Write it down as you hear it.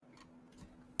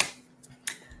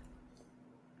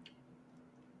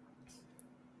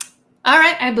All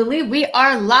right, I believe we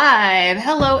are live.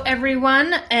 Hello,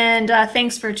 everyone, and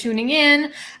thanks for tuning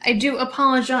in. I do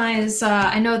apologize.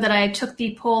 I know that I took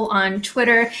the poll on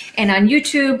Twitter and on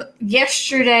YouTube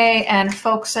yesterday, and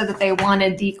folks said that they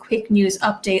wanted the quick news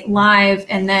update live,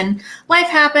 and then life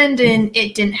happened and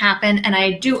it didn't happen, and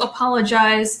I do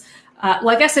apologize.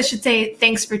 I guess I should say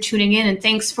thanks for tuning in and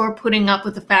thanks for putting up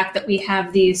with the fact that we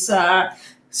have these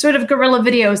sort of guerrilla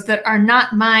videos that are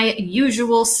not my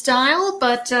usual style,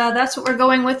 but that's what we're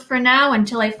going with for now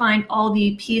until I find all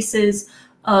the pieces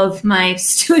of my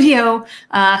studio.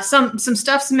 Some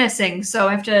stuff's missing, so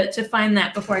I have to find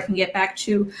that before I can get back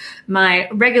to my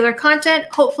regular content.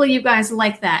 Hopefully you guys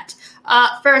like that.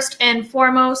 First and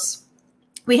foremost,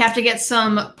 we have to get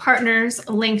some partners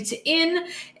linked in,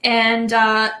 and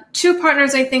two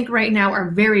partners I think right now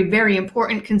are very, very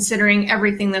important considering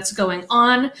everything that's going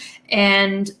on.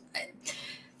 And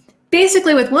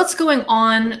basically with what's going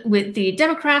on with the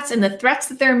Democrats and the threats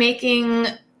that they're making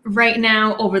right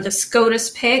now over the SCOTUS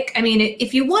pick, I mean,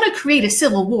 if you want to create a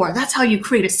civil war, that's how you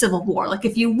create a civil war. Like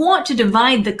if you want to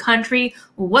divide the country,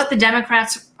 what the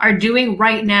Democrats are doing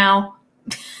right now,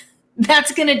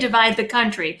 that's going to divide the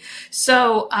country.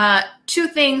 So two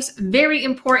things, very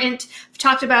important. I've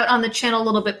talked about on the channel a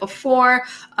little bit before,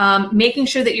 making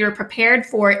sure that you're prepared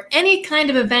for any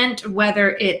kind of event,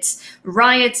 whether it's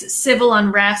riots, civil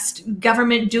unrest,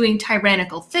 government doing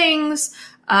tyrannical things,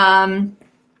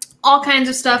 all kinds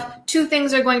of stuff. Two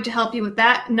things are going to help you with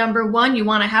that. Number one, you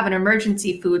want to have an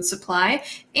emergency food supply.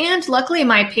 And luckily,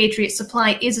 My Patriot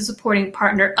Supply is a supporting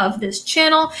partner of this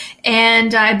channel.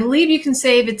 And I believe you can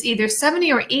save, it's either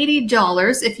 $70 or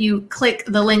 $80 if you click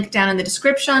the link down in the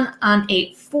description on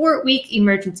a 4-week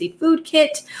emergency food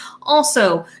kit.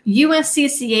 Also,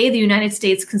 USCCA, the United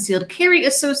States Concealed Carry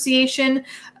Association,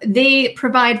 they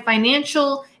provide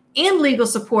financial and legal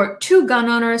support to gun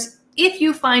owners if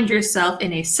you find yourself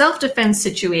in a self-defense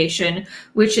situation,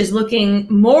 which is looking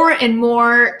more and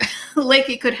more like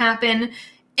it could happen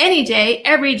any day,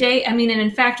 every day. I mean, and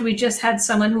in fact, we just had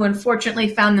someone who unfortunately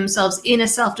found themselves in a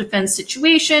self-defense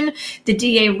situation. The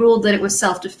DA ruled that it was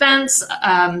self-defense.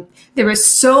 There was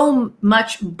so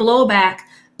much blowback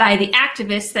by the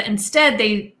activists that instead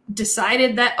they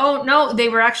decided that, oh no, they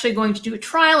were actually going to do a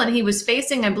trial, and he was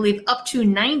facing, I believe, up to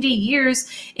 90 years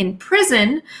in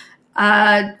prison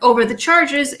over the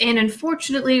charges, and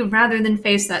unfortunately, rather than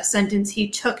face that sentence, he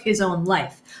took his own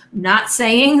life. Not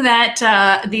saying that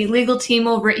the legal team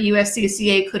over at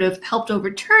USCCA could have helped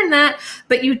overturn that,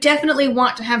 but you definitely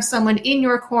want to have someone in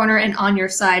your corner and on your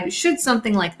side should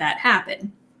something like that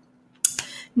happen.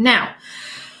 Now,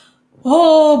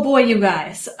 oh boy, you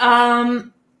guys. I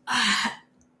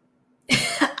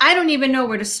don't even know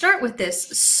where to start with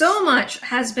this. So much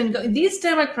has been going. These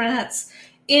Democrats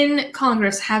in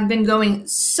Congress have been going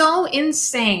so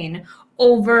insane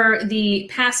over the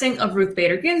passing of Ruth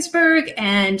Bader Ginsburg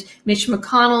and Mitch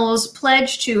McConnell's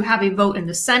pledge to have a vote in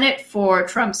the Senate for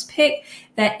Trump's pick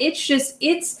that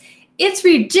it's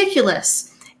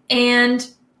ridiculous. And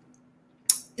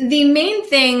the main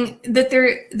thing that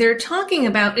they're talking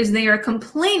about is they are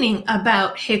complaining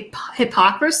about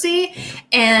hypocrisy,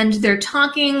 and they're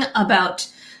talking about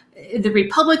the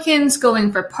Republicans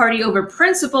going for party over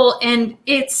principle, and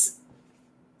it's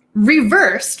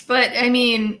reversed. But I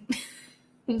mean,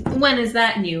 when is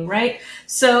that new, right?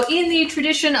 So in the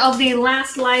tradition of the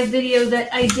last live video that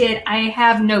I did, I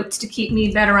have notes to keep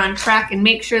me better on track and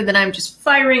make sure that I'm just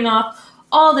firing off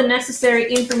all the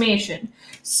necessary information.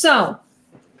 So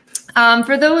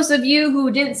for those of you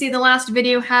who didn't see the last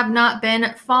video, have not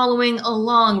been following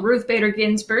along, Ruth Bader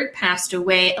Ginsburg passed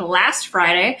away last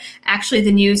Friday. Actually,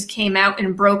 the news came out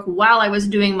and broke while I was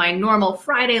doing my normal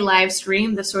Friday live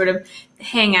stream, the sort of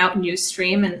hangout news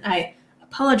stream, and I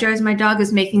apologize, my dog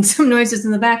is making some noises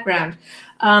in the background.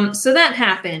 So that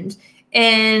happened.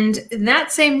 And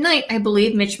that same night, I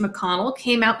believe, Mitch McConnell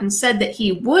came out and said that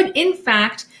he would, in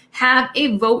fact, have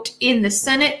a vote in the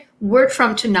Senate were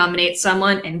Trump to nominate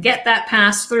someone and get that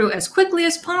passed through as quickly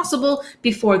as possible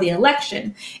before the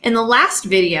election. In the last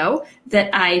video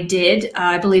that I did,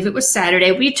 I believe it was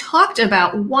Saturday, we talked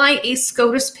about why a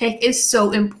SCOTUS pick is so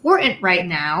important right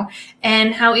now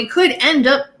and how it could end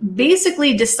up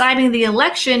basically deciding the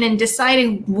election and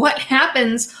deciding what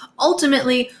happens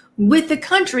ultimately with the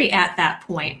country at that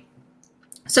point.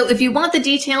 So if you want the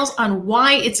details on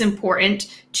why it's important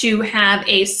to have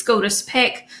a SCOTUS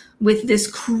pick with this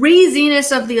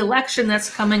craziness of the election that's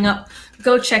coming up,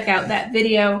 go check out that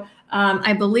video.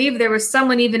 I believe there was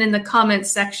someone even in the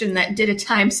comments section that did a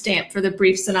timestamp for the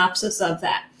brief synopsis of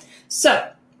that.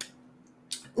 So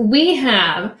we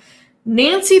have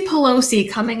Nancy Pelosi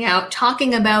coming out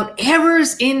talking about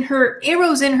arrows in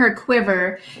her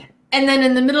quiver, and then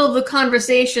in the middle of the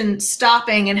conversation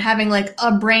stopping and having like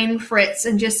a brain fritz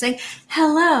and just saying,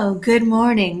 hello, good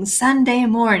morning, Sunday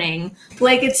morning.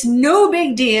 Like it's no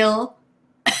big deal.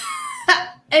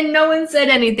 And no one said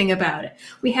anything about it.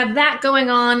 We have that going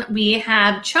on. We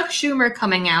have Chuck Schumer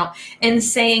coming out and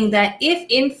saying that if,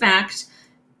 in fact,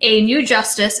 a new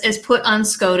justice is put on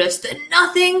SCOTUS, then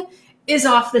nothing is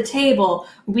off the table.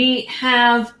 We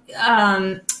have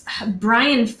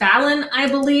Brian Fallon, I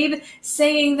believe,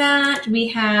 saying that. We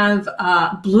have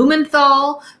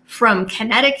Blumenthal from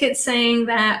Connecticut saying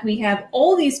that. We have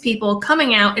all these people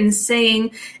coming out and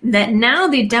saying that now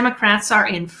the Democrats are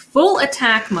in full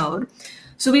attack mode.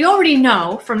 So we already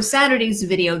know from Saturday's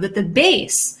video that the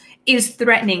base is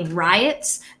threatening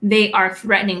riots. They are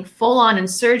threatening full-on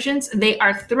insurgents. They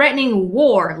are threatening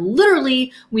war.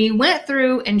 Literally, we went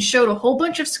through and showed a whole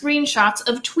bunch of screenshots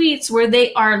of tweets where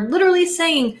they are literally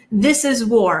saying this is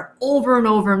war over and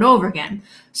over and over again.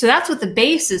 So that's what the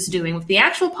base is doing. What the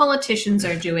actual politicians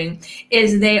are doing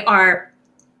is they are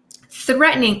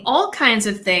threatening all kinds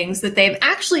of things that they've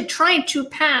actually tried to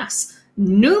pass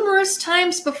numerous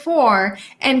times before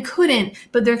and couldn't,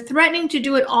 but they're threatening to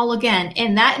do it all again.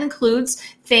 And that includes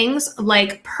things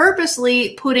like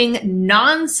purposely putting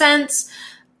nonsense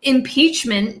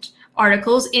impeachment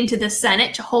articles into the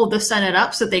Senate to hold the Senate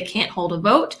up so they can't hold a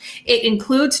vote. It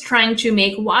includes trying to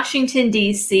make Washington,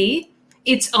 D.C.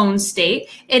 its own state.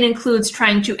 It includes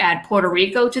trying to add Puerto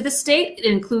Rico to the state. It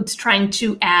includes trying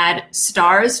to add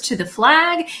stars to the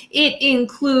flag. It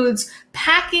includes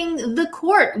packing the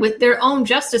court with their own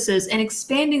justices and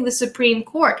expanding the Supreme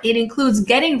Court. It includes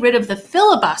getting rid of the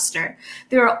filibuster.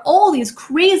 There are all these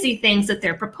crazy things that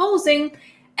they're proposing,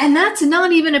 and that's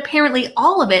not even apparently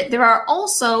all of it.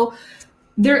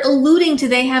 They're alluding to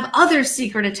they have other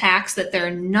secret attacks that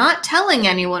they're not telling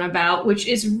anyone about, which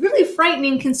is really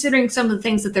frightening considering some of the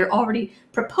things that they're already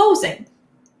proposing.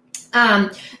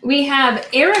 We have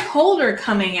Eric Holder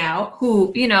coming out,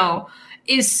 who,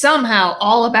 is somehow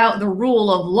all about the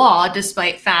rule of law,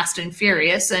 despite Fast and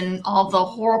Furious and all the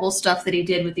horrible stuff that he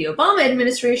did with the Obama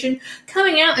administration,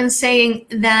 coming out and saying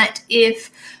that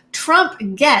if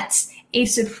Trump gets a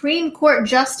Supreme Court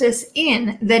justice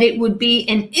in, that it would be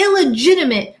an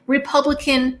illegitimate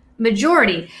Republican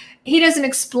majority. He doesn't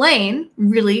explain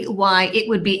really why it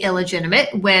would be illegitimate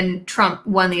when Trump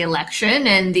won the election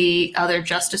and the other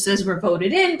justices were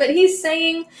voted in, but he's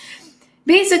saying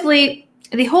basically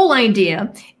the whole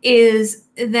idea is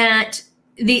that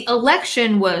the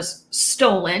election was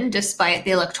stolen despite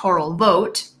the electoral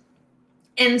vote.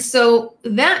 And so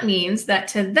that means that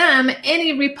to them,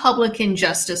 any Republican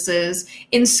justices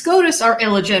in SCOTUS are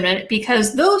illegitimate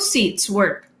because those seats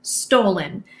were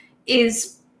stolen,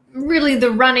 is really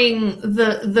the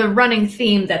running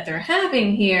theme that they're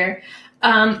having here.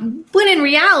 When in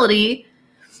reality,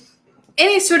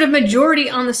 any sort of majority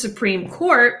on the Supreme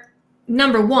Court,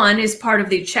 number one, is part of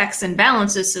the checks and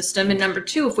balances system. And number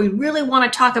two, if we really want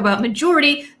to talk about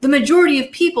majority, the majority of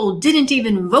people didn't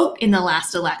even vote in the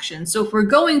last election. So if we're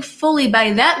going fully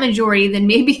by that majority, then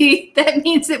maybe that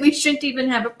means that we shouldn't even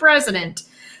have a president.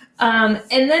 And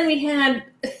then we had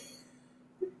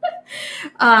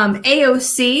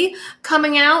AOC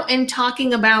coming out and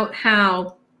talking about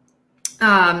how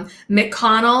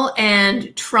McConnell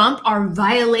and Trump are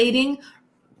violating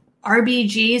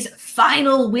RBG's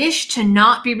final wish to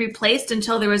not be replaced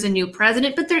until there is a new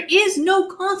president, but there is no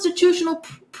constitutional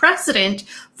precedent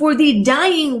for the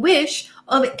dying wish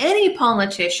of any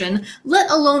politician,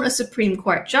 let alone a Supreme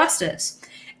Court justice.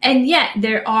 And yet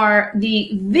there are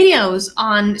the videos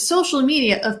on social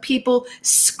media of people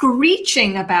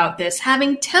screeching about this,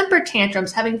 having temper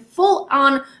tantrums, having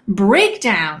full-on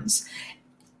breakdowns.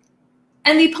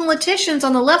 And the politicians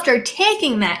on the left are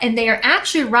taking that, and they are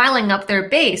actually riling up their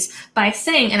base by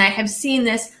saying, and I have seen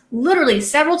this literally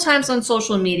several times on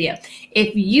social media,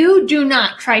 if you do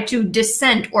not try to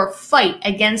dissent or fight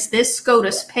against this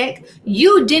SCOTUS pick,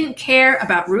 you didn't care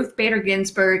about Ruth Bader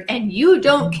Ginsburg, and you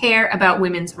don't care about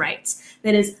women's rights.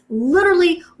 That is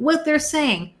literally what they're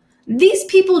saying. These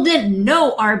people didn't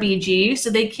know RBG, so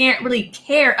they can't really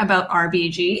care about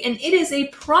RBG, and it is a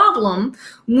problem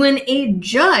when a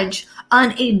judge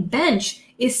on a bench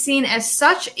is seen as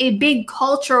such a big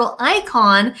cultural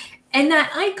icon, and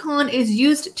that icon is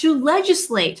used to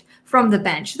legislate from the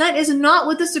bench. That is not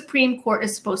what the Supreme Court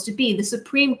is supposed to be. The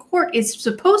Supreme Court is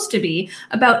supposed to be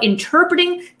about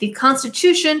interpreting the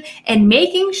Constitution and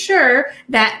making sure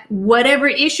that whatever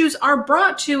issues are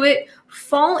brought to it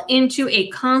fall into a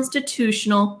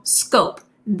constitutional scope.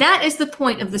 That is the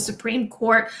point of the Supreme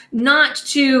Court, not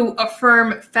to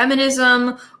affirm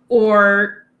feminism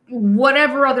or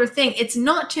whatever other thing. It's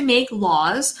not to make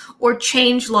laws or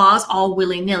change laws all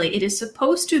willy-nilly. It is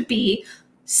supposed to be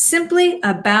simply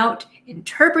about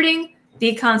interpreting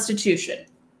the Constitution.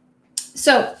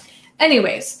 So,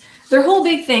 anyways, their whole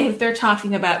big thing that they're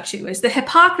talking about too is the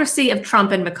hypocrisy of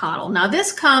Trump and McConnell. Now,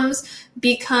 this comes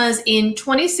because in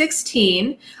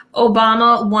 2016,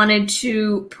 Obama wanted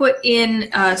to put in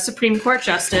a Supreme Court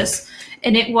justice,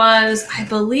 and it was, I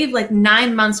believe, like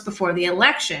 9 months before the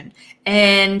election.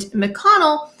 And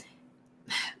McConnell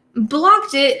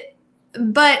blocked it,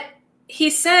 but he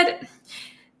said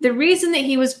the reason that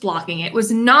he was blocking it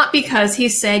was not because he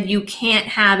said you can't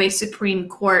have a Supreme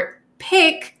Court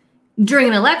pick during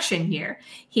an election year.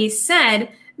 He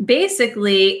said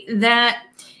basically that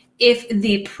if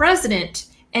the president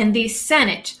and the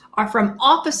Senate are from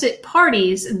opposite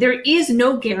parties, there is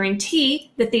no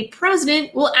guarantee that the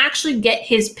president will actually get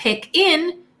his pick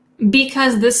in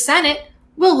because the Senate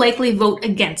will likely vote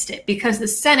against it because the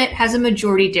Senate has a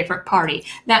majority different party.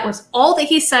 That was all that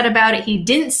he said about it. He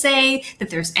didn't say that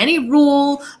there's any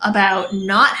rule about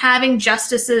not having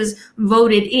justices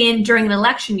voted in during an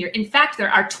election year. In fact,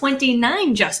 there are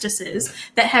 29 justices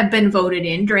that have been voted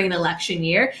in during an election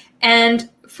year. And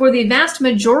for the vast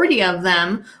majority of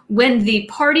them, when the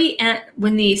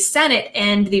Senate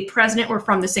and the president were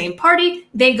from the same party,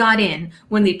 they got in.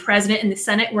 When the president and the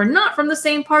Senate were not from the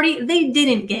same party, they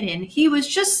didn't get in. He was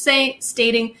just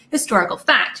stating historical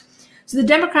fact. So the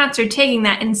Democrats are taking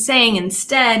that and saying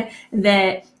instead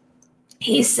that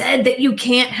he said that you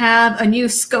can't have a new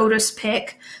SCOTUS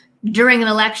pick during an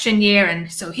election year, and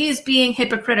so he's being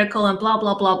hypocritical and blah,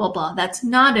 blah, blah, blah, blah. That's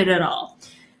not it at all.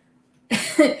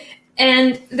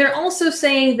 And they're also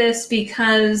saying this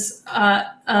because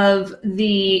of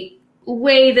the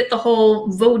way that the whole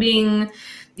voting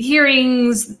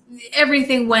hearings,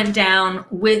 everything went down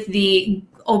with the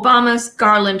Obama's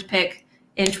Garland pick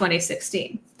in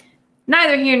 2016.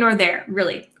 Neither here nor there,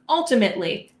 really.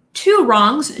 Ultimately, two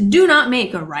wrongs do not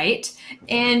make a right,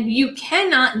 and you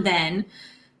cannot then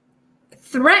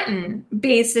threaten,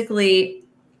 basically,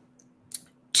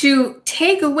 to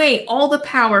take away all the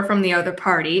power from the other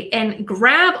party and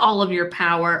grab all of your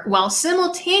power while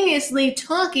simultaneously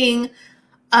talking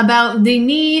about the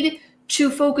need to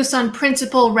focus on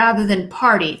principle rather than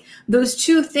party. Those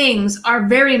two things are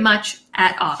very much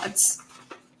at odds.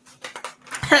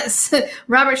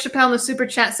 Robert Chappelle in the super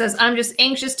chat says, I'm just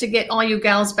anxious to get all you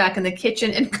gals back in the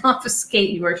kitchen and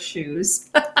confiscate your shoes.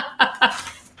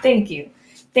 Thank you.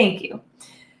 Thank you.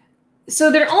 So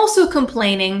they're also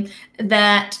complaining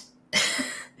that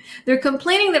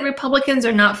Republicans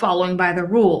are not following by the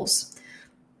rules.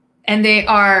 And they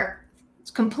are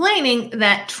complaining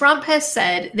that Trump has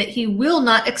said that he will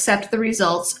not accept the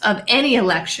results of any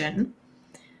election,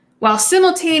 while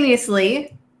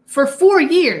simultaneously, for 4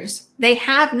 years, they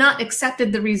have not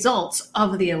accepted the results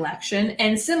of the election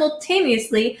and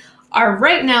simultaneously are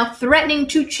right now threatening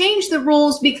to change the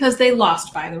rules because they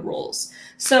lost by the rules.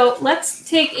 So let's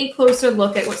take a closer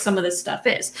look at what some of this stuff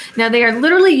is. Now, they are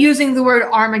literally using the word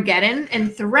Armageddon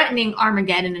and threatening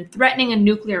a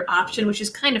nuclear option, which is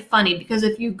kind of funny because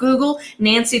if you Google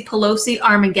Nancy Pelosi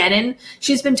Armageddon,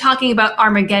 she's been talking about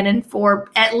Armageddon for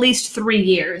at least 3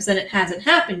 years and it hasn't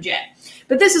happened yet.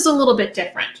 But this is a little bit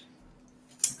different.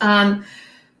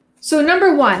 So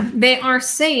number one, they are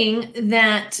saying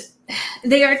that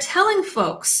they are telling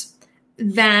folks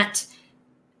that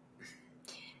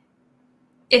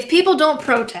if people don't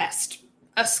protest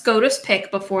a SCOTUS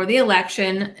pick before the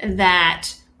election, that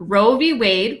Roe v.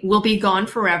 Wade will be gone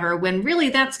forever, when really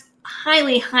that's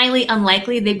highly, highly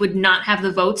unlikely. They would not have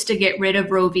the votes to get rid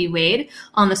of Roe v. Wade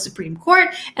on the Supreme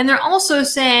Court. And they're also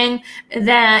saying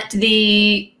that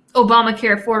the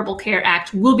Obamacare Affordable Care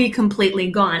Act will be completely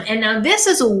gone. And now this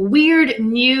is a weird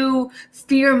new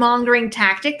fear-mongering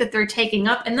tactic that they're taking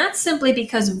up, and that's simply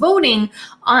because voting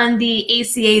on the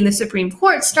ACA in the Supreme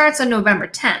Court starts on November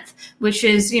 10th, which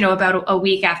is, about a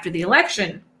week after the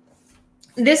election.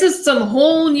 This is some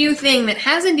whole new thing that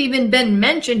hasn't even been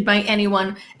mentioned by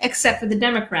anyone except for the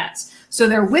Democrats. So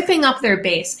they're whipping up their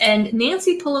base. And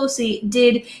Nancy Pelosi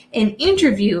did an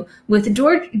interview with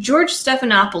George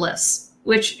Stephanopoulos,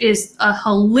 which is a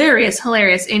hilarious,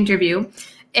 hilarious interview.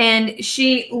 And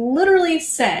she literally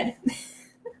said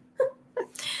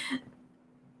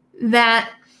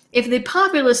that if the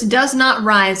populace does not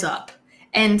rise up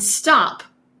and stop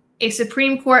a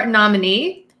Supreme Court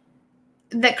nominee,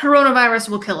 that coronavirus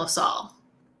will kill us all.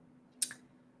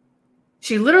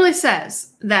 She literally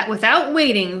says that without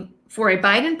waiting for a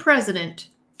Biden president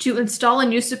to install a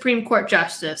new Supreme Court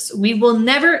justice. We will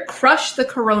never crush the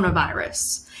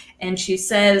coronavirus. And she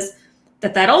says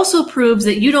that also proves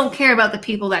that you don't care about the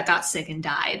people that got sick and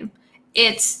died.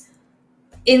 It's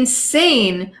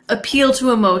insane appeal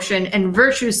to emotion and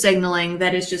virtue signaling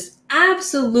that is just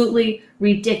absolutely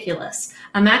ridiculous.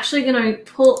 I'm actually going to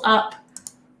pull up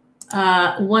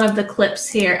one of the clips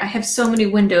here. I have so many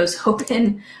windows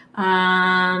open.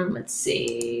 Let's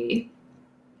see.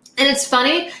 And it's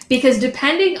funny because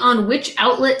depending on which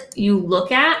outlet you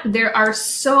look at, there are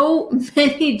so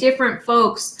many different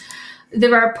folks.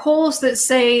 There are polls that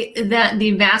say that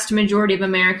the vast majority of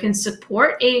Americans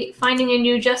support finding a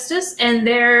new justice, and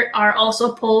there are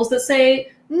also polls that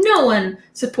say no one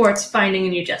supports finding a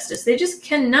new justice. They just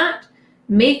cannot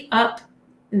make up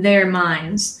their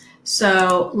minds.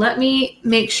 So let me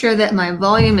make sure that my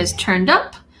volume is turned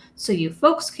up so you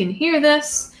folks can hear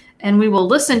this. And we will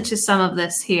listen to some of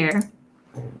this here.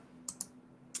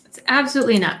 It's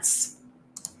absolutely nuts.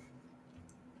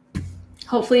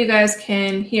 Hopefully you guys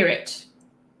can hear it.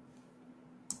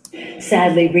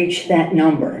 Sadly reached that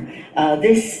number.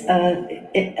 This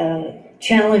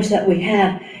challenge that we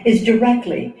have is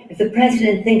directly, if the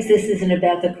president thinks this isn't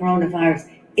about the coronavirus,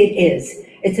 it is.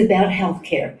 It's about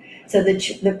healthcare. So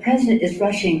the president is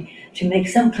rushing to make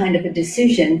some kind of a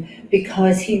decision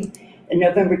because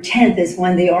November 10th is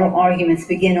when the oral arguments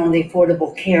begin on the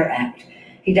Affordable Care Act.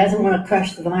 He doesn't want to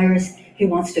crush the virus. He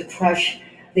wants to crush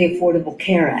the Affordable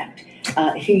Care Act.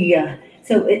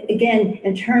 Again,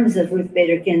 in terms of Ruth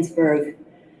Bader Ginsburg,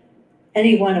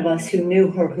 any one of us who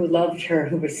knew her, who loved her,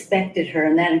 who respected her,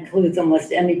 and that includes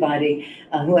almost anybody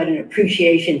who had an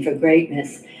appreciation for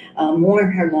greatness,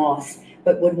 mourn her loss,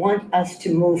 but would want us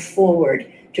to move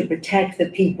forward to protect the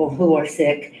people who are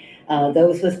sick,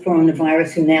 those with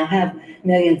coronavirus who now have,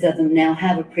 millions of them now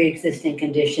have a pre-existing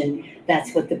condition.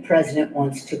 That's what the president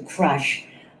wants to crush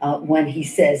when he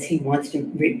says he wants to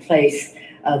replace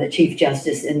the Chief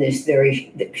Justice in this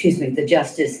the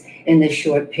justice in this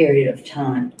short period of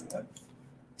time.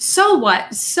 So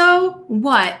what? So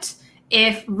what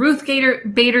if Ruth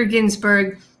Bader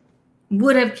Ginsburg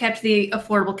would have kept the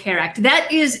Affordable Care Act?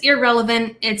 That is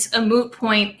irrelevant. It's a moot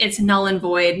point. It's null and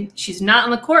void. She's not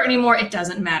on the court anymore. It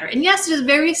doesn't matter. And yes, it is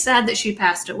very sad that she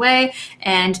passed away,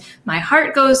 and my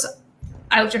heart goes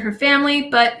out to her family,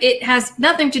 but it has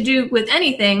nothing to do with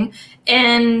anything.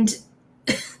 And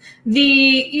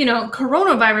the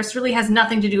coronavirus really has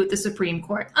nothing to do with the Supreme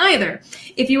Court either.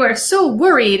 If you are so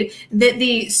worried that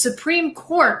the Supreme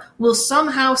Court will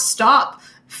somehow stop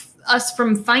us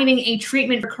from finding a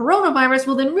treatment for coronavirus,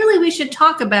 well, then really we should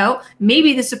talk about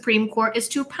maybe the Supreme Court is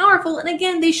too powerful, and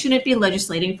again, they shouldn't be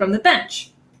legislating from the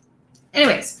bench.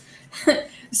 Anyways,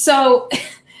 so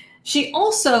she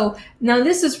also, now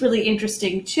this is really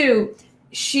interesting too,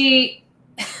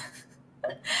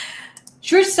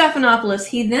 George Stephanopoulos,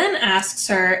 he then asks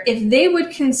her if they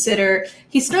would consider,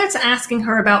 he starts asking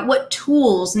her about what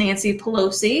tools Nancy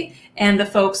Pelosi and the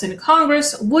folks in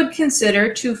Congress would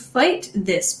consider to fight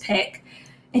this pick.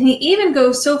 And he even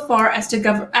goes so far as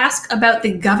to ask about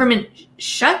the government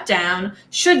shutdown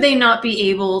should they not be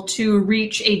able to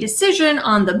reach a decision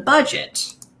on the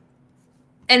budget.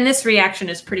 And this reaction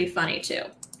is pretty funny too.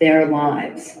 Their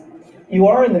lives. You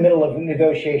are in the middle of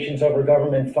negotiations over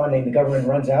government funding. The government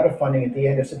runs out of funding at the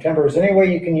end of September. Is there any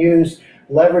way you can use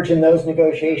leverage in those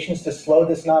negotiations to slow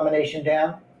this nomination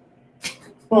down?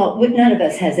 Well, none of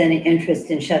us has any interest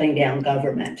in shutting down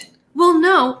government. Well,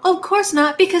 no, of course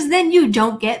not, because then you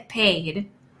don't get paid.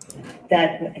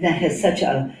 That has such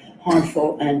a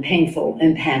harmful and painful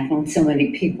impact on so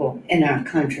many people in our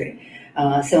country.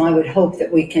 So I would hope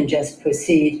that we can just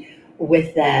proceed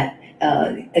with that.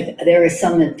 There is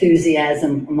some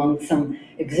enthusiasm among some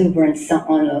exuberance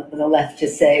on the left to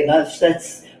say,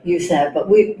 let's use that, but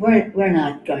we're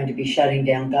not going to be shutting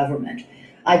down government.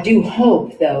 I do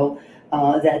hope, though,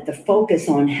 that the focus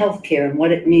on healthcare and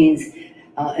what it means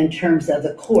in terms of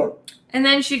the court. And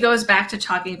then she goes back to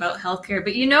talking about healthcare,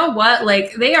 but you know what?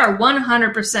 Like, they are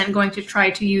 100% going to try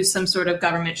to use some sort of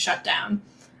government shutdown.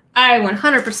 I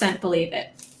 100% believe it.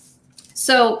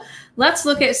 So let's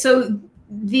look at,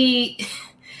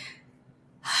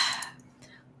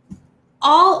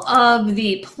 all of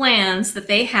the plans that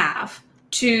they have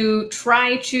to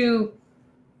try to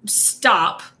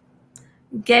stop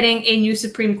getting a new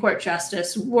Supreme Court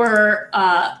justice were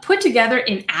put together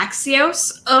in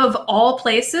Axios of all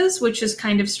places, which is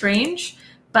kind of strange.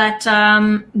 But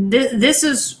this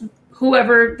is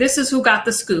who got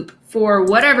the scoop for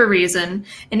whatever reason.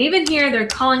 And even here, they're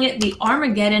calling it the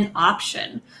Armageddon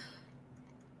option.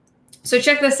 So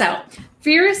check this out.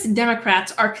 Fierce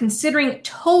Democrats are considering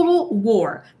total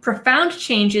war, profound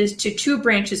changes to two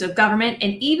branches of government,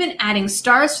 and even adding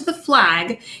stars to the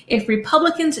flag if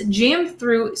Republicans jam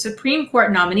through Supreme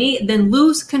Court nominee, then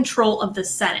lose control of the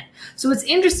Senate. So what's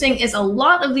interesting is a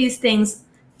lot of these things,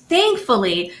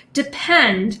 thankfully,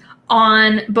 depend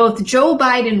on both Joe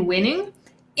Biden winning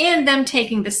and them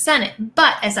taking the Senate.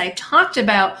 But as I talked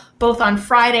about both on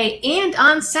Friday and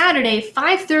on Saturday,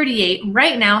 538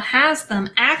 right now has them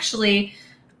actually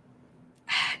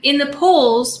in the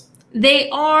polls. They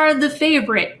are the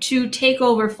favorite to take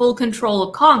over full control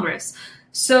of Congress.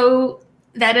 So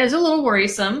that is a little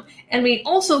worrisome. And we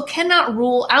also cannot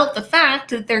rule out the fact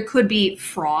that there could be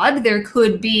fraud. There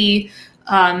could be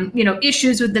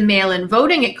issues with the mail-in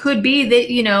voting. It could be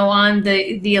that, on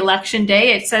the election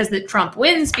day, it says that Trump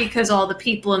wins because all the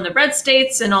people in the red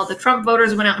states and all the Trump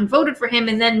voters went out and voted for him.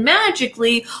 And then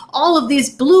magically, all of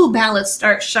these blue ballots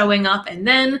start showing up. And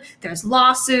then there's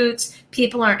lawsuits.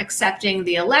 People aren't accepting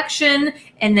the election.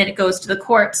 And then it goes to the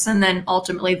courts and then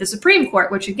ultimately the Supreme Court,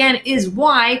 which again is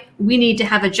why we need to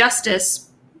have a justice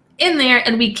in there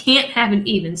and we can't have an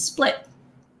even split.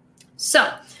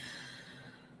 So,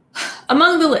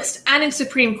 among the list, adding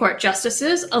Supreme Court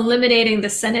justices, eliminating the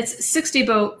Senate's 60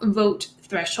 vote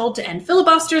threshold to end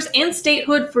filibusters, and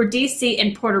statehood for D.C.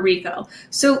 and Puerto Rico.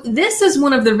 So this is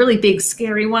one of the really big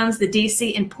scary ones, the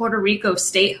D.C. and Puerto Rico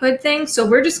statehood thing. So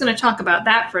we're just going to talk about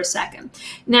that for a second.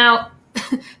 Now,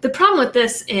 the problem with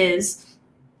this is,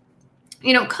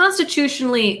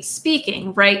 constitutionally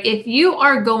speaking, right, if you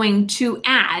are going to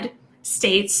add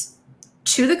states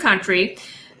to the country,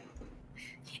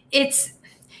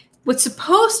 what's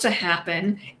supposed to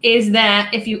happen is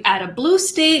that if you add a blue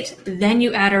state, then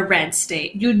you add a red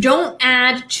state. You don't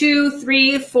add 2,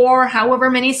 3, 4, however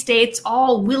many states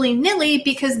all willy-nilly,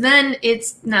 because then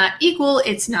it's not equal,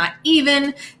 it's not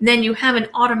even. Then you have an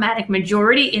automatic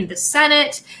majority in the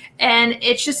Senate, and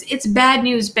it's bad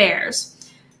news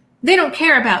bears. They don't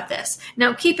care about this.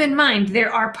 Now, keep in mind,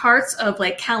 there are parts of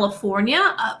like California,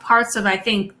 parts of, I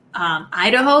think,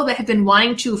 Idaho that have been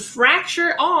wanting to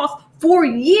fracture off for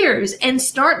years and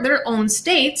start their own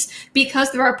states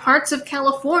because there are parts of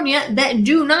California that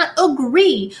do not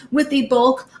agree with the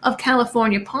bulk of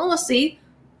California policy.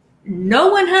 No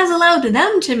one has allowed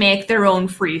them to make their own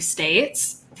free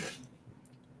states.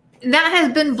 That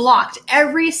has been blocked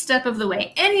every step of the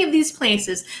way. Any of these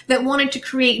places that wanted to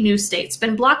create new states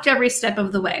been blocked every step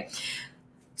of the way.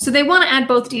 So they want to add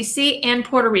both D.C. and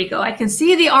Puerto Rico. I can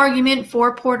see the argument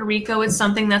for Puerto Rico. It's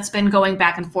something that's been going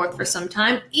back and forth for some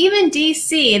time. Even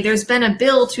D.C., there's been a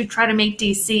bill to try to make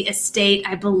D.C. a state,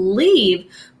 I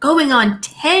believe, going on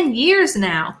 10 years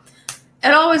now.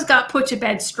 It always got put to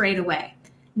bed straight away.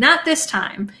 Not this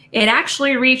time. It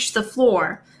actually reached the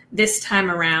floor this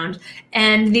time around.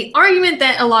 And the argument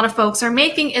that a lot of folks are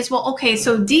making is, well, okay,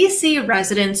 so D.C.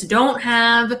 residents don't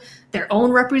have their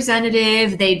own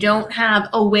representative, they don't have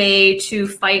a way to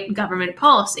fight government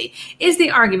policy, is the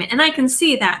argument. And I can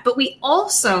see that. But we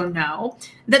also know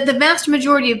that the vast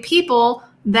majority of people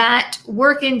that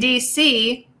work in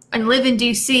DC and live in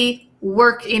DC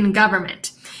work in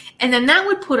government. And then that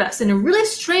would put us in a really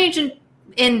strange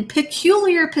and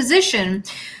peculiar position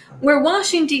where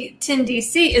Washington,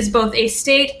 D.C. is both a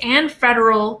state and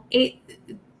federal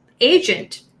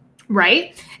agent,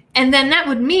 right? And then that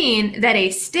would mean that a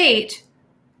state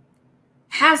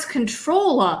has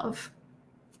control of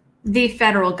the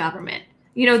federal government.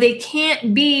 They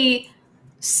can't be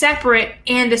separate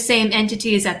and the same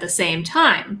entities at the same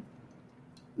time.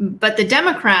 But the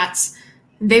Democrats,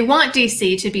 they want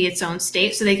D.C. to be its own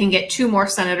state so they can get 2 more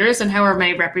senators and however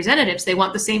many representatives. They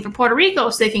want the same for Puerto Rico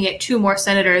so they can get 2 more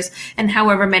senators and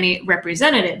however many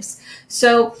representatives.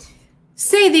 So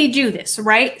say they do this,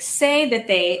 right? Say that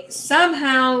they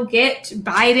somehow get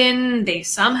Biden, they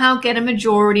somehow get a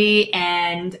majority,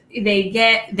 and they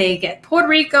get Puerto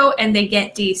Rico and they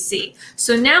get DC.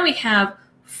 So now we have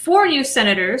 4 new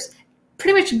senators,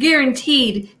 pretty much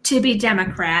guaranteed to be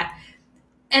Democrat.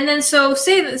 And then so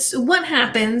say this, what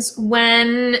happens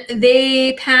when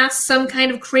they pass some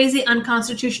kind of crazy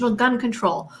unconstitutional gun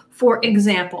control, for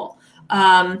example?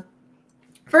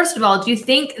 First of all, do you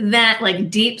think that like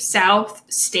deep South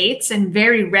states and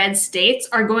very red states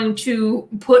are going to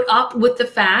put up with the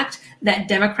fact that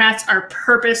Democrats are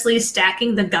purposely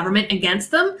stacking the government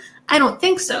against them? I don't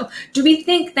think so. Do we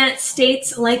think that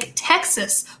states like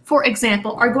Texas, for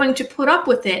example, are going to put up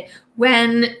with it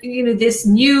when, this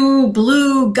new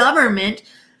blue government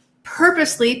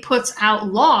purposely puts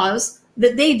out laws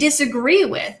that they disagree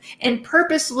with and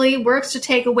purposely works to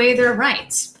take away their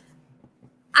rights?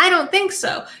 I don't think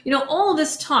so. All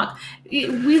this talk,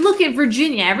 we look at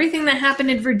Virginia, everything that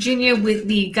happened in Virginia with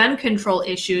the gun control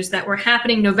issues that were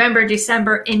happening November,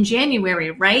 December, and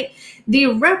January, right? The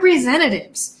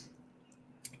representatives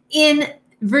in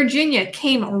Virginia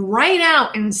came right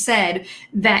out and said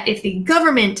that if the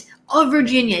government of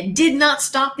Virginia did not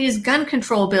stop these gun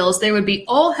control bills, there would be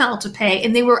all hell to pay.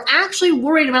 And they were actually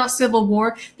worried about civil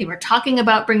war. They were talking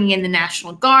about bringing in the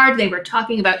National Guard. They were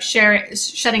talking about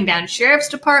shutting down sheriff's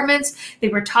departments. They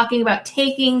were talking about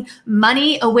taking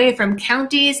money away from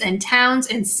counties and towns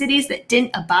and cities that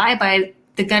didn't abide by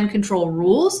the gun control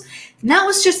rules. And that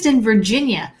was just in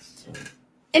Virginia.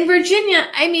 In Virginia,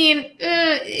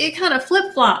 it kind of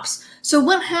flip-flops. So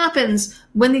what happens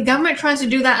when the government tries to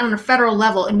do that on a federal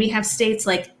level and we have states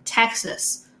like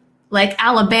Texas, like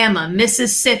Alabama,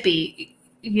 Mississippi,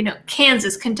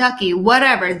 Kansas, Kentucky,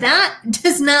 whatever? That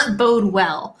does not bode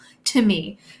well to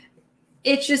me.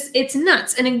 It's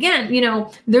nuts. And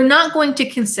again, they're not going to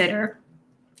consider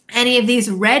any of these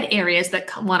red areas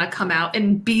that want to come out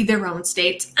and be their own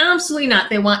states. Absolutely not.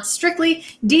 They want strictly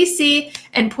DC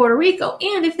and Puerto Rico.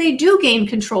 And if they do gain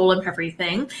control of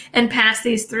everything and pass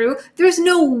these through, there's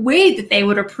no way that they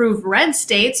would approve red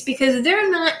states because they're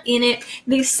not in it.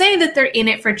 They say that they're in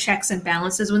it for checks and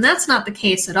balances when that's not the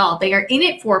case at all. They are in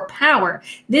it for power.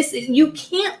 You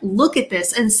can't look at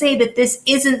this and say that this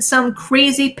isn't some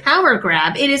crazy power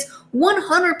grab. It is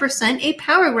 100% a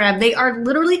power grab. They are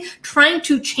literally trying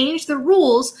to change the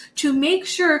rules to make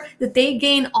sure that they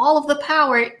gain all of the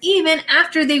power even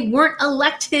after they weren't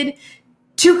elected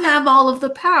to have all of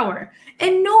the power.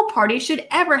 And no party should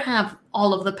ever have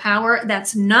all of the power.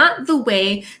 That's not the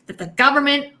way that the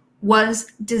government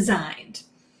was designed.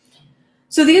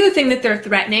 So the other thing that they're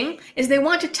threatening is they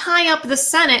want to tie up the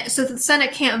Senate so that the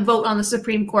Senate can't vote on the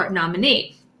Supreme Court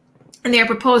nominee. And they are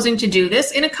proposing to do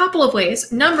this in a couple of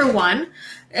ways. Number one,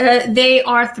 they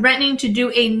are threatening to do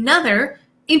another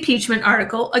impeachment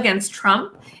article against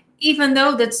Trump, even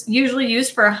though that's usually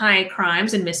used for high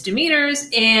crimes and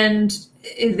misdemeanors. And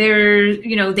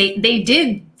they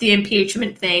did the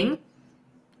impeachment thing.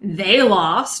 They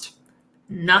lost.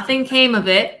 Nothing came of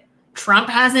it. Trump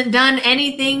hasn't done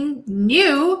anything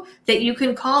new that you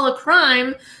can call a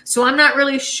crime. So I'm not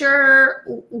really sure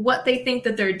what they think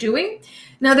that they're doing.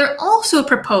 Now, they're also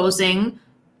proposing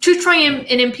to try and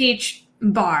impeach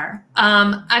Barr.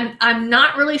 I'm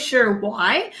not really sure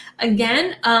why.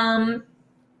 Again,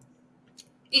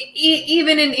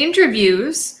 even in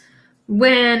interviews,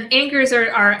 when anchors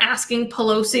are asking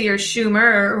Pelosi or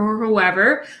Schumer or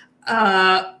whoever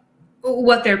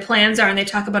what their plans are and they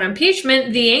talk about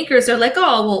impeachment, the anchors are like,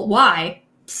 oh, well, why?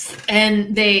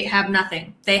 And they have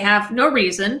nothing. They have no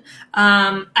reason.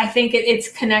 I think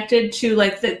it's connected to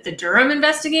like the Durham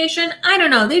investigation. I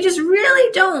don't know. They just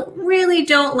really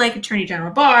don't like Attorney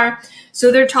General Barr.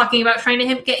 So they're talking about trying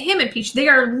to get him impeached. They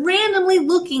are randomly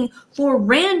looking for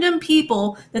random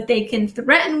people that they can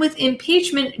threaten with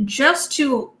impeachment just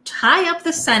to tie up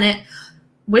the Senate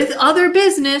with other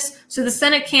business so the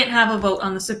Senate can't have a vote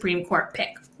on the Supreme Court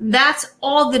pick. That's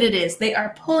all that it is. They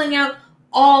are pulling out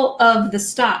all of the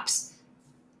stops.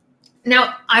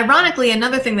 Now, ironically,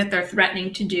 another thing that they're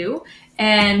threatening to do,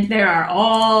 and there are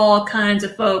all kinds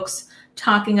of folks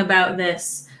talking about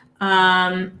this.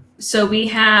 So we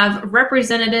have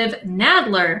Representative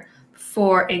Nadler,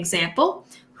 for example,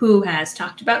 who has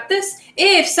talked about this.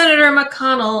 If Senator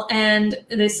McConnell and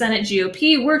the Senate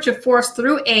GOP were to force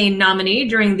through a nominee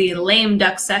during the lame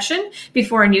duck session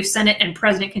before a new Senate and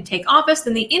president can take office,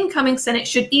 then the incoming Senate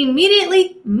should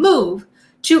immediately move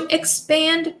to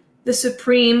expand the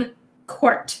Supreme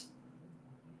Court.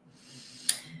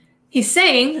 He's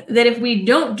saying that if we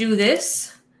don't do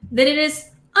this, that it is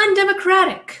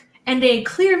undemocratic and a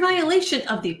clear violation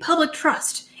of the public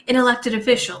trust in elected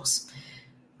officials,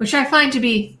 which I find to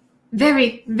be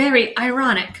very, very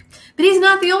ironic. But he's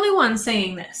not the only one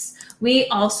saying this. We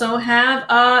also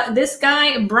have this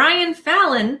guy, Brian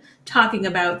Fallon, talking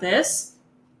about this,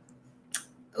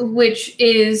 which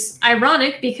is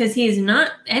ironic because he is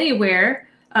not anywhere.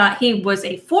 He was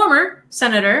a former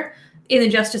senator in the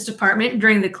Justice Department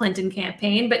during the Clinton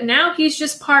campaign, but now he's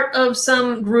just part of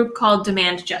some group called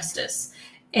Demand Justice.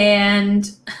 And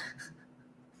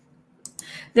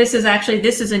this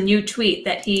is a new tweet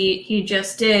that he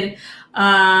just did.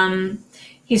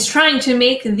 He's trying to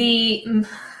make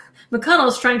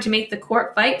McConnell's trying to make the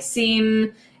court fight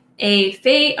seem a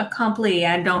fait accompli.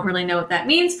 I don't really know what that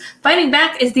means. Fighting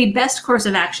back is the best course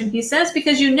of action, he says,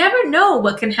 because you never know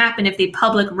what can happen if the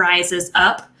public rises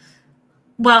up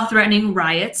while threatening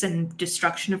riots and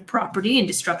destruction of property and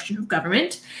destruction of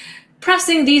government.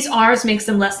 Pressing these R's makes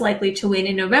them less likely to win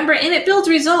in November, and it builds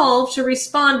resolve to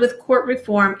respond with court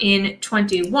reform in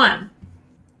 21.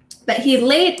 But he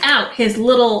laid out his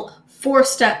little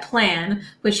 4-step plan,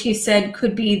 which he said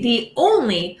could be the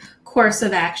only course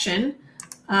of action.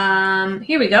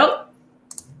 Here we go.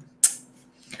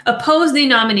 Oppose the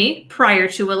nominee prior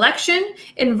to election,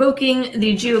 invoking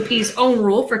the GOP's own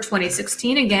rule for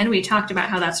 2016. Again, we talked about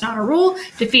how that's not a rule.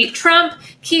 Defeat Trump,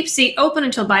 keep seat open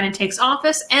until Biden takes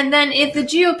office, and then if the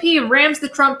GOP rams the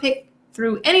Trump pick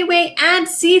through anyway, add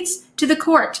seats to the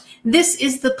court. This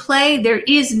is the play. There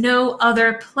is no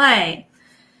other play.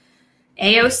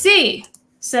 AOC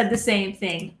said the same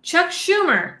thing. Chuck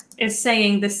Schumer is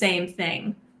saying the same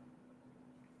thing.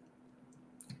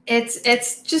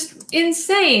 It's just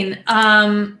insane.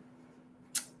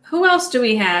 Who else do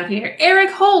we have here?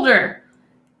 Eric Holder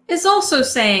is also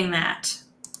saying that.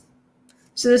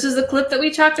 So this is the clip that we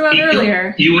talked about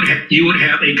earlier. You would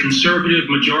have a conservative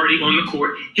majority on the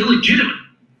court, illegitimate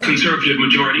conservative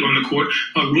majority on the court,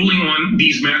 ruling on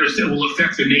these matters that will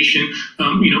affect the nation,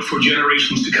 for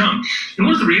generations to come. And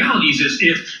one of the realities is,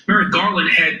 if Merrick Garland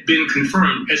had been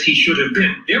confirmed, as he should have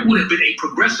been, there would have been a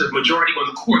progressive majority on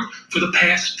the court for the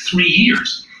past 3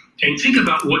 years. And think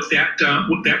about what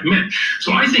that meant.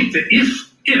 So I think that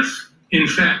if in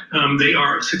fact they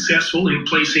are successful in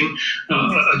placing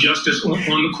a justice on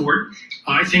the court,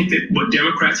 I think that what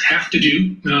Democrats have to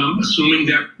do, assuming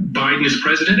that Biden is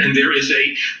president and there is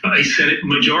a Senate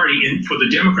majority for the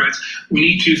Democrats, we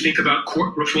need to think about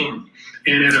court reform.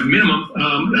 And at a minimum,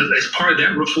 as part of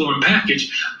that reform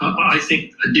package, I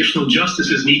think additional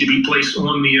justices need to be placed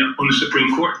on the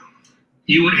Supreme Court.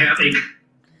 You would have a...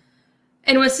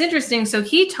 And what's interesting, so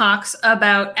he talks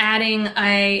about adding,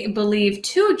 I believe,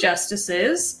 2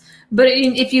 justices. But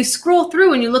if you scroll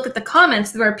through and you look at the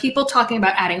comments, there are people talking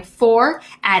about adding 4,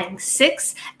 adding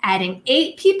 6, adding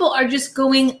 8. People are just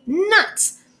going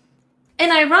nuts.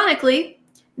 And ironically,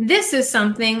 this is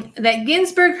something that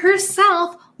Ginsburg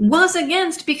herself was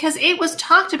against because it was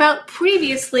talked about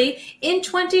previously in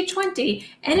 2020.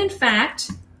 And in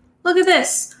fact, look at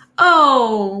this.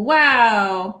 Oh,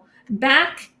 wow.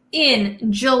 Back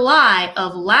in July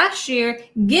of last year,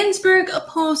 Ginsburg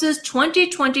opposes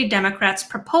 2020 Democrats'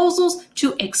 proposals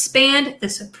to expand the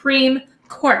Supreme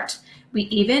Court. We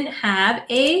even have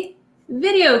a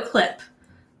video clip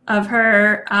of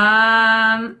her.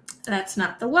 That's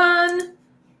not the one.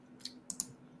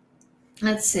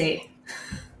 Let's see.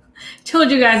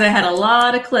 Told you guys I had a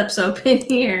lot of clips open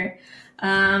here.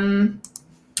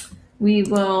 We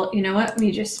will, you know what?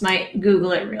 We just might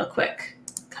Google it real quick,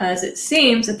 because it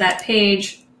seems that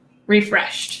page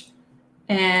refreshed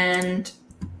and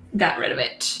got rid of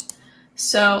it.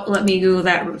 So let me Google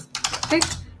that real quick.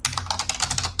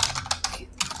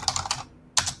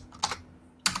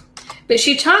 But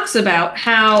she talks about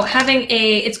how having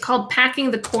it's called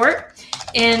packing the court,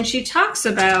 and she talks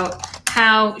about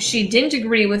how she didn't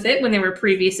agree with it when there were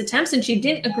previous attempts, and she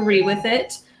didn't agree with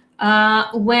it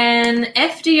when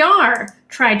FDR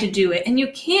tried to do it. And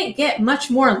you can't get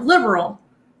much more liberal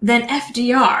than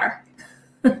FDR.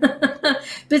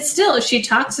 But still, she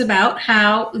talks about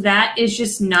how that is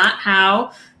just not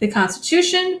how the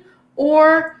Constitution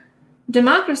or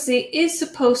democracy is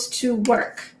supposed to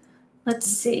work. Let's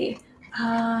see.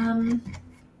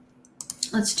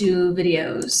 Let's do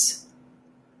videos.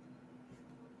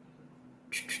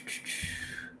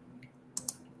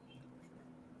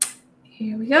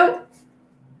 Here we go.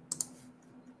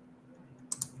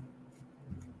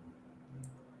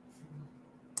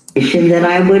 That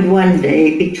I would one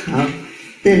day become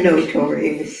the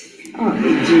notorious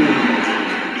R.B.G.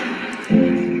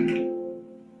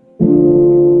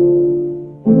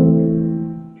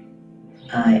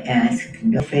 I ask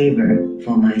no favor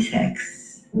for my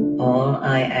sex. All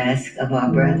I ask of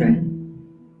our brethren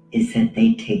is that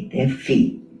they take their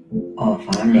feet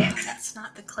off our necks. That's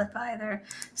not the clip either.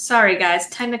 Sorry, guys.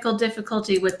 Technical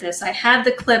difficulty with this. I had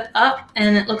the clip up,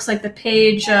 and it looks like the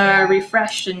page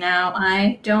refreshed, and now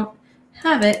I don't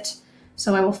have it.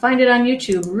 So I will find it on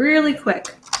YouTube really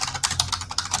quick.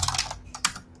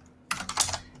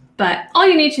 But all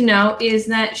you need to know is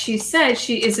that she said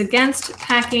she is against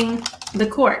packing the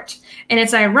court. And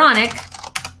it's ironic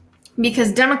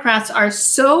because Democrats are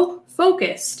so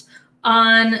focused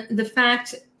on the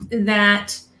fact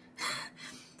that,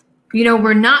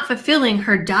 we're not fulfilling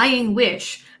her dying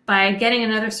wish by getting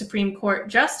another Supreme Court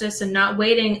justice and not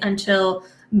waiting until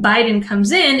Biden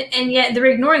comes in, and yet they're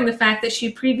ignoring the fact that she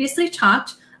previously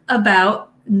talked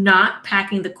about not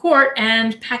packing the court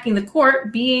and packing the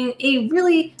court being a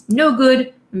really no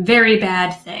good, very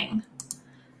bad thing.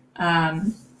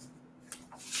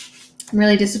 I'm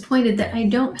really disappointed that I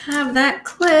don't have that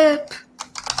clip.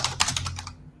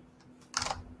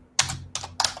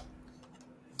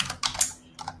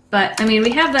 But, I mean,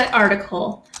 we have that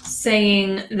article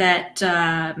saying that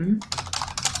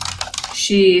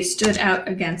she stood out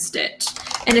against it.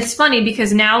 And it's funny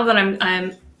because now that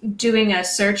I'm doing a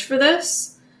search for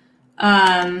this,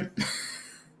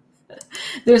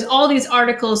 there's all these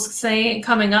articles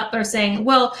coming up that are saying,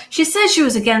 well, she says she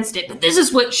was against it, but this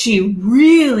is what she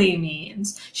really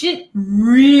means. She didn't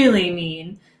really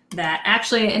mean that.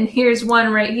 Actually, and here's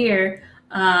one right here.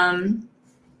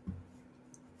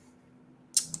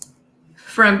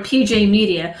 From PJ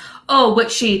Media. Oh,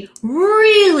 what she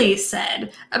really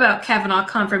said about Kavanaugh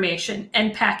confirmation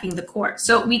and packing the court.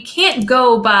 So we can't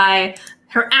go by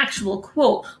her actual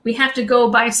quote. We have to go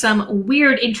by some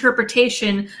weird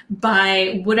interpretation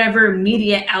by whatever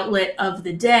media outlet of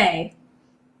the day.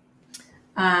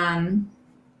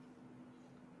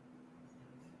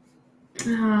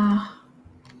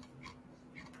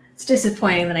 It's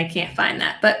disappointing that I can't find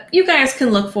that, but you guys can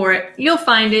look for it. You'll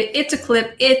find it. It's a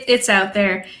clip. It's out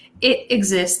there. It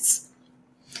exists.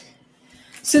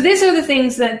 So these are the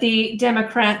things that the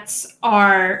Democrats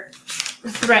are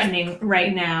threatening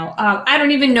right now. I don't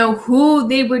even know who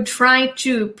they would try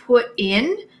to put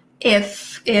in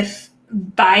if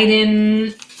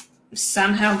Biden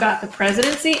somehow got the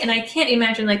presidency, and I can't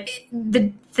imagine like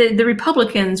the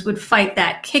Republicans would fight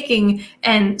that, kicking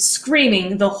and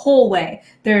screaming the whole way.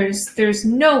 There's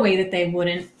no way that they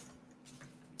wouldn't.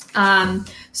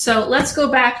 So let's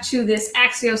go back to this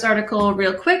Axios article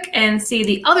real quick and see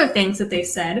the other things that they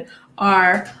said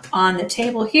are on the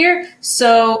table here.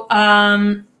 So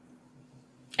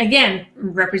again,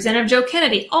 Representative Joe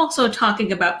Kennedy also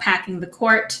talking about packing the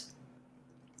court,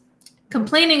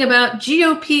 complaining about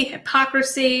GOP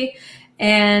hypocrisy,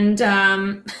 and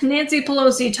Nancy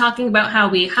Pelosi talking about how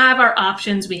we have our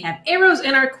options, we have arrows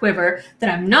in our quiver that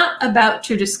I'm not about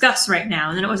to discuss right now.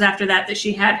 And then it was after that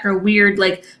she had her weird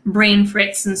like brain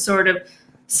fritz and sort of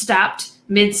stopped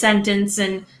mid-sentence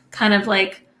and kind of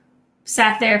like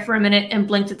sat there for a minute and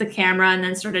blinked at the camera and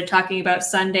then started talking about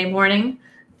Sunday morning.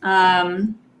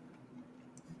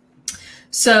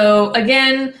 So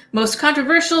again, most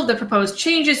controversial, the proposed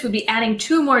changes would be adding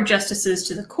 2 more justices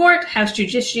to the court. House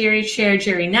Judiciary Chair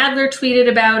Jerry Nadler tweeted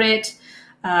about it.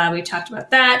 We talked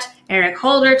about that. Eric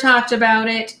Holder talked about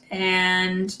it.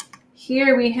 And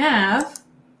here we have,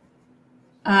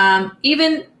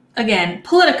 even, again,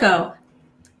 Politico.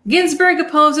 Ginsburg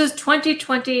opposes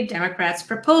 2020 Democrats'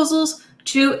 proposals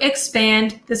to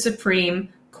expand the Supreme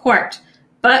Court.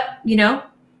 But,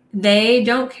 they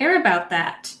don't care about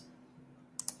that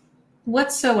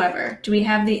whatsoever. Do we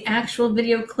have the actual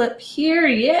video clip here?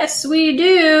 Yes, we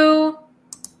do.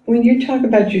 When you talk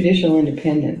about judicial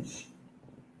independence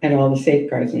and all the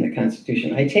safeguards in the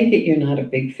Constitution, I take it you're not a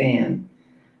big fan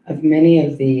of many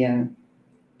of the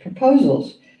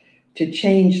proposals to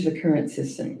change the current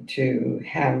system, to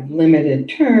have limited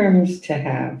terms, to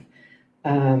have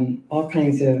all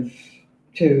kinds of,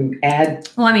 to add.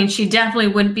 Well, I mean, she definitely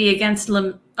wouldn't be against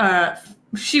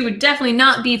she would definitely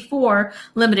not be for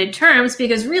limited terms,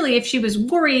 because really, if she was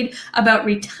worried about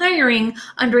retiring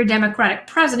under a Democratic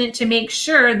president to make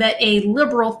sure that a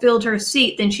liberal filled her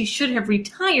seat, then she should have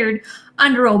retired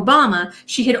under Obama.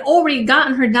 She had already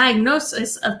gotten her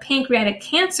diagnosis of pancreatic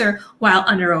cancer while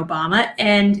under Obama,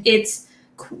 and it's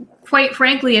quite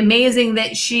frankly amazing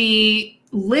that she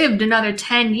lived another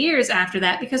 10 years after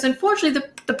that, because unfortunately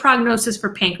the prognosis for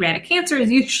pancreatic cancer is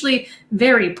usually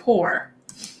very poor.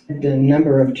 The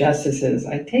number of justices,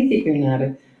 I take it you're not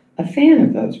a fan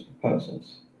of those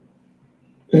proposals.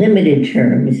 Limited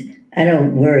terms, I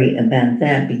don't worry about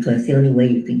that, because the only way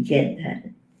you could get that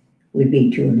would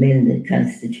be to amend the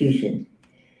Constitution.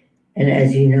 And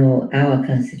as you know, our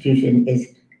Constitution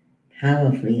is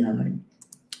powerfully hard.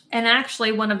 And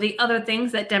actually, one of the other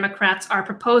things that Democrats are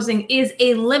proposing is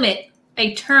a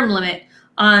term limit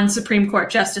on Supreme Court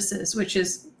justices, which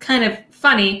is kind of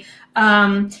funny.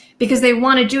 Because they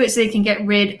want to do it so they can get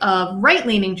rid of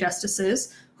right-leaning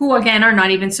justices who, again, are not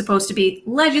even supposed to be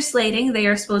legislating. They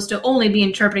are supposed to only be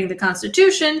interpreting the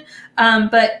Constitution.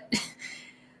 But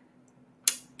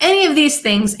any of these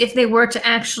things, if they were to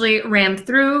actually ram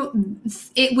through,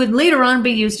 it would later on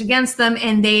be used against them,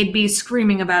 and they'd be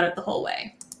screaming about it the whole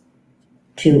way.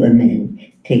 To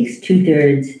amend takes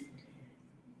 2/3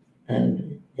 of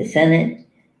the Senate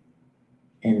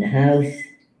and the House,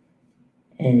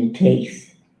 and it takes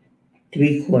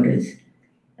 3/4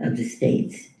 of the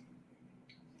states.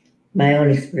 My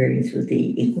own experience with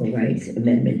the Equal Rights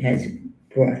Amendment has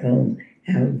brought home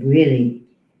how really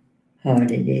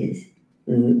hard it is.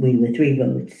 We were 3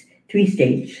 votes 3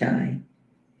 states shy.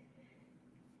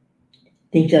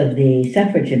 Think of the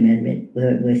suffrage amendment.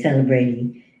 We're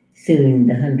celebrating soon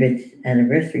the 100th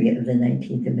anniversary of the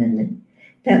 19th Amendment.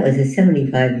 That was a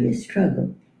 75-year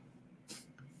struggle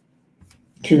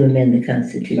to amend the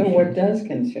Constitution. So what does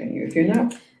concern you? If you're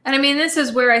not, And I mean, this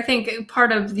is where I think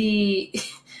part of the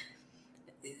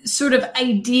sort of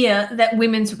idea that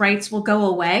women's rights will go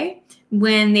away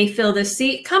when they fill this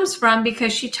seat comes from,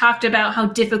 because she talked about how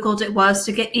difficult it was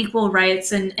to get equal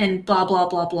rights and blah, blah,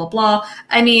 blah, blah, blah.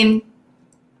 I mean,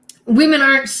 women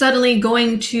aren't suddenly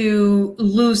going to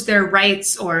lose their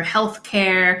rights or health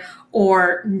care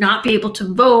or not be able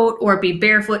to vote or be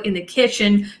barefoot in the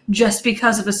kitchen just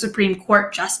because of a Supreme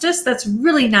Court justice. That's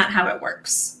really not how it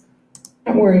works.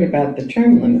 I'm not worried about the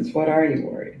term limits. What are you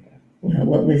worried about? Well,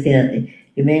 what was the other?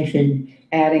 You mentioned.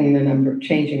 Adding the number,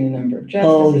 changing the number of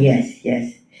justices. Oh, yes,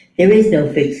 yes. There is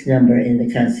no fixed number in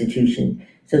the Constitution.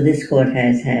 So this court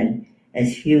has had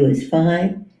as few as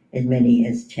 5, as many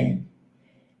as 10.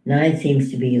 9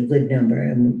 seems to be a good number,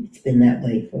 and it's been that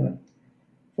way for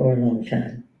a long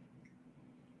time.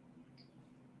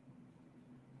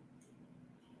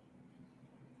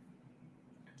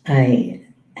 I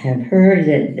have heard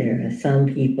that there are some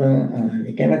people on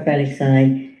the Democratic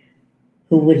side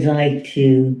who would like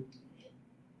to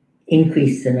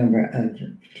increase the number of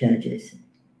judges.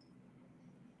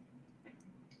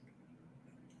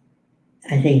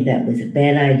 I think that was a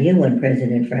bad idea when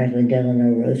President Franklin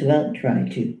Delano Roosevelt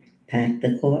tried to pack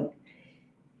the court.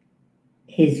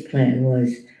 His plan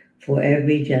was for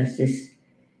every justice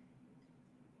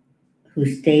who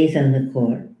stays on the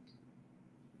court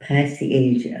past the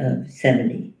age of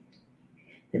 70,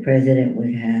 the president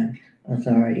would have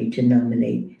authority to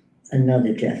nominate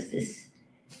another justice.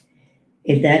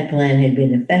 If that plan had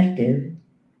been effective,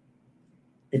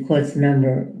 the court's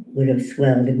number would have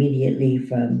swelled immediately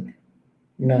from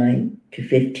 9 to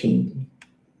 15,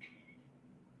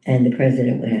 and the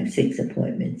president would have 6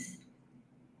 appointments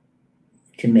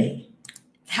to make.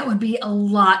 That would be a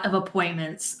lot of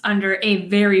appointments under a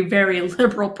very, very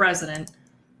liberal president.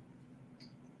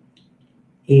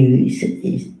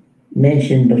 You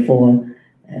mentioned before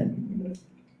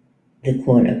the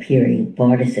court appearing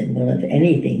partisan. Well, if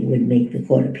anything would make the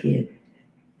court appear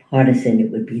partisan, it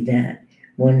would be that.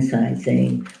 One side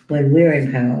saying, when we're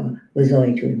in power, we're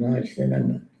going to enlarge the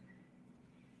number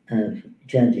of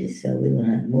judges, so we will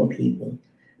have more people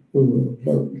who will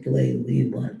vote the way we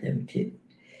want them to.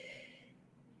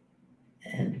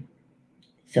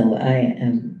 So I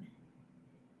am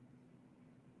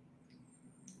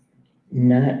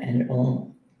not at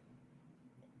all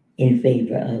in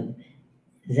favor of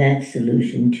that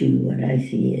solution to what I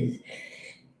see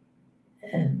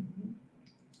as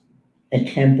a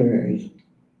temporary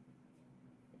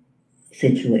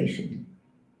situation.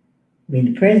 I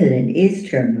mean, the president is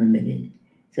term limited,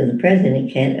 so the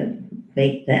president can't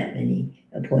make that many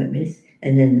appointments,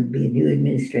 and then there'll be a new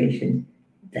administration.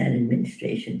 That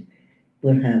administration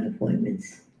will have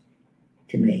appointments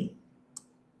to make.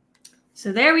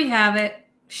 So there we have it.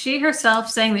 She herself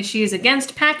saying that she is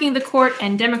against packing the court,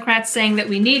 and Democrats saying that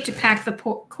we need to pack the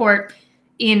court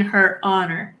in her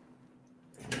honor.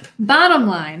 Bottom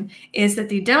line is that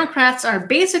the Democrats are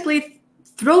basically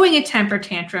throwing a temper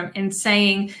tantrum and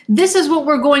saying, this is what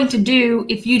we're going to do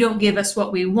if you don't give us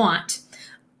what we want.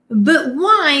 But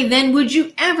why then would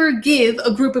you ever give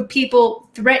a group of people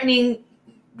threatening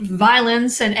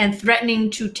violence and threatening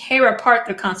to tear apart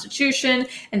the Constitution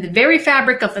and the very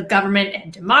fabric of the government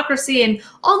and democracy and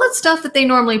all that stuff that they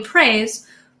normally praise?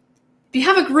 If you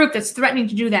have a group that's threatening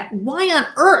to do that, why on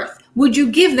earth would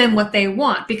you give them what they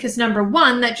want? Because number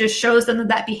one, that just shows them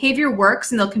that behavior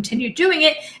works and they'll continue doing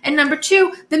it. And number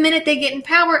two, the minute they get in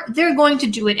power, they're going to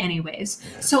do it anyways.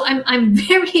 So I'm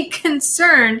very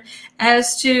concerned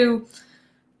as to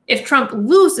if Trump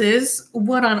loses,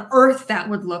 what on earth that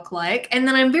would look like. And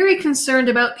then I'm very concerned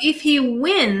about if he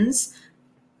wins,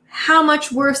 how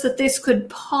much worse that this could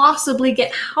possibly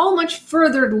get, how much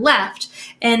further left,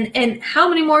 and how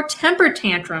many more temper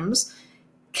tantrums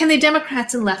can the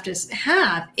Democrats and leftists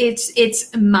have?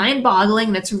 It's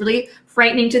mind-boggling. That's really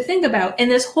frightening to think about. And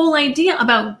this whole idea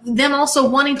about them also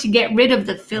wanting to get rid of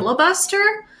the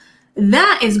filibuster,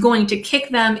 that is going to kick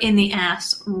them in the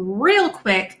ass real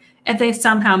quick if they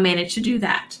somehow manage to do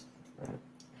that.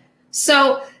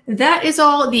 So that is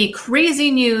all the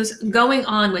crazy news going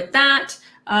on with that.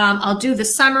 I'll do the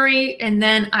summary and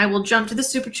then I will jump to the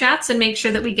super chats and make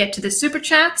sure that we get to the super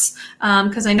chats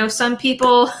because I know some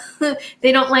people,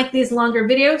 they don't like these longer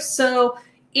videos. So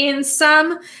in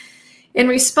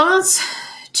response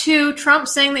to Trump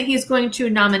saying that he's going to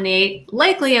nominate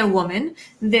likely a woman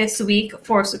this week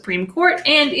for Supreme Court,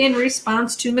 and in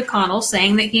response to McConnell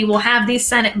saying that he will have the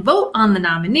Senate vote on the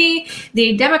nominee,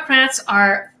 the Democrats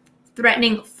are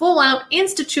threatening full-out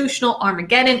institutional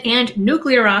Armageddon and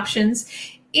nuclear options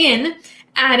in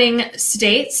adding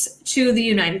states to the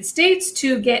United States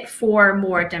to get 4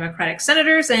 more Democratic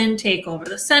senators and take over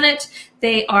the Senate.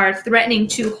 They are threatening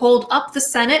to hold up the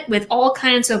Senate with all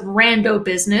kinds of rando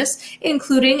business,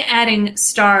 including adding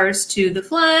stars to the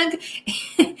flag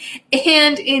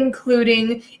and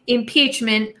including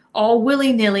impeachment all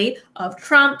willy-nilly of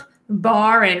Trump,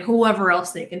 Barr, and whoever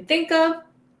else they can think of.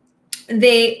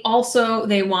 They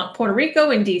want Puerto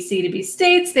Rico and DC to be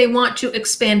states. They want to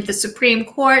expand the Supreme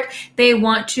Court. They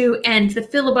want to end the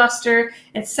filibuster,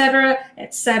 etc.,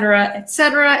 etc.,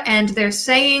 etc. And they're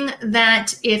saying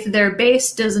that if their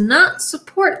base does not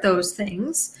support those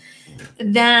things,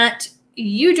 that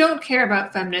you don't care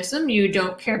about feminism, you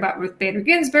don't care about Ruth Bader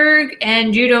Ginsburg,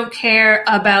 and you don't care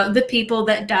about the people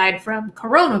that died from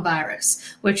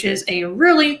coronavirus, which is a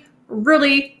really,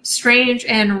 really strange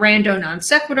and rando non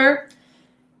sequitur.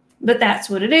 But that's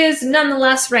what it is.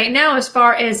 Nonetheless, right now, as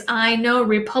far as I know,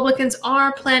 Republicans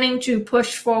are planning to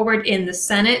push forward in the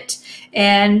Senate.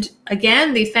 And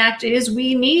again, the fact is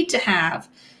we need to have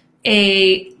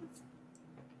a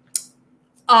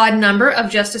odd number of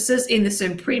justices in the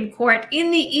Supreme Court in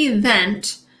the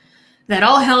event that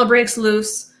all hell breaks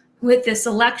loose with this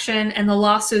election and the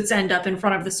lawsuits end up in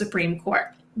front of the Supreme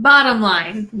Court. Bottom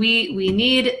line, we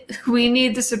need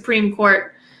the Supreme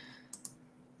Court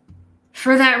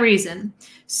for that reason.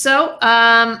 So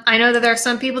I know that there are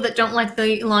some people that don't like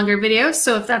the longer videos.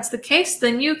 So if that's the case,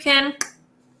 then you can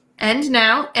end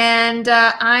now. And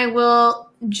I will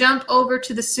jump over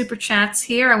to the super chats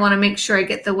here. I want to make sure I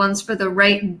get the ones for the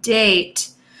right date.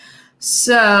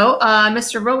 So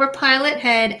Mr. Rover Pilot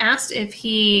had asked if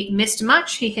he missed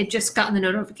much. He had just gotten the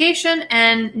notification.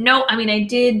 And no, I mean, I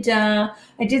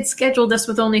did schedule this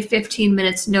with only 15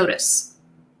 minutes notice.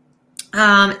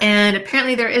 And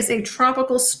apparently there is a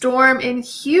tropical storm in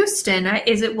Houston.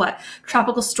 Is it what?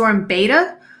 Tropical Storm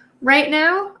Beta right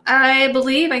now, I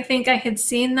believe. I think I had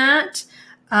seen that.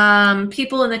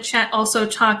 People in the chat also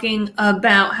talking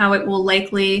about how it will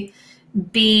likely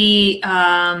be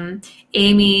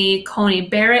Amy Coney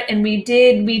Barrett. And we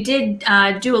did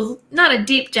do not a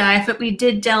deep dive, but we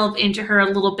did delve into her a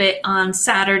little bit on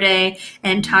Saturday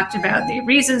and talked about the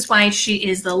reasons why she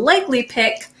is the likely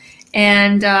pick,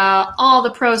 and all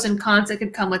the pros and cons that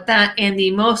could come with that, and the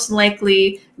most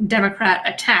likely Democrat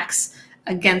attacks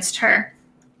against her.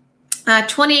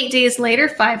 28 days later,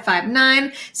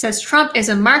 559 says Trump is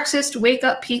a Marxist. Wake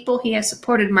up, people. He has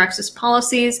supported Marxist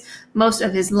policies most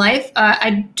of his life.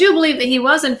 I do believe that he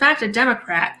was, in fact, a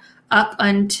Democrat up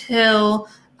until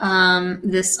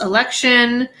this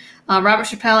election. Robert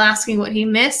Chappelle asking what he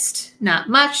missed. Not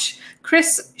much.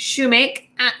 Chris Shoemake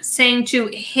saying to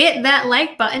hit that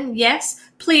like button. Yes,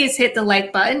 please hit the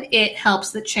like button. It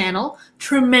helps the channel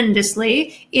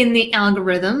tremendously in the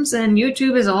algorithms, and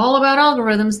YouTube is all about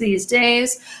algorithms these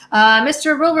days.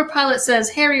 Mr. Rover Pilot says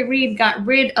Harry Reid got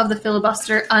rid of the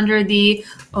filibuster under the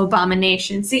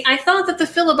Obamanation. See, I thought that the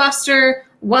filibuster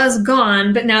was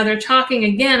gone, but now they're talking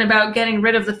again about getting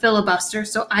rid of the filibuster,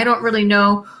 so I don't really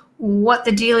know what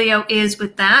the dealio is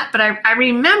with that, but I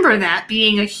remember that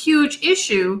being a huge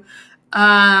issue,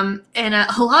 and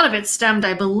a lot of it stemmed,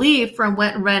 I believe, from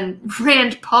when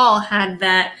Rand Paul had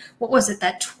that, what was it,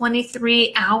 that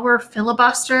 23-hour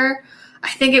filibuster? I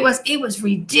think it was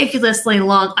ridiculously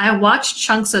long. I watched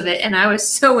chunks of it, and I was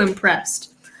so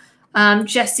impressed.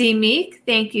 Jesse Meek,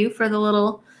 thank you for the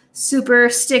little super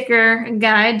sticker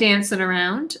guy dancing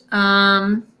around.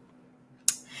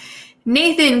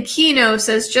 Nathan Kino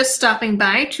says, just stopping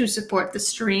by to support the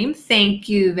stream. Thank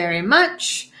you very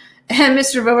much. And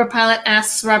Mr. Rover Pilot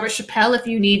asks Robert Chappelle if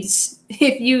you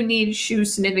need shoe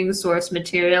sniffing source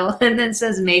material, and then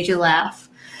says, made you laugh.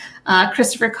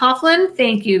 Christopher Coughlin,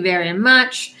 thank you very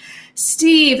much.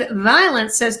 Steve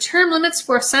Violence says, term limits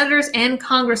for senators and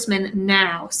congressmen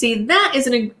now. See, that is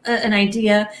an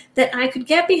idea that I could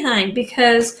get behind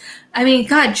because, I mean,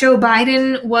 God, Joe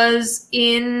Biden was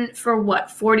in for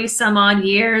what, 40 some odd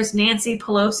years. Nancy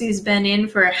Pelosi's been in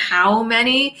for how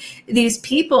many? These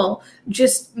people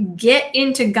just get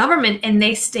into government and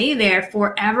they stay there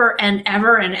forever and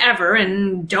ever and ever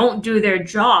and don't do their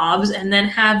jobs and then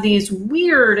have these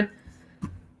weird,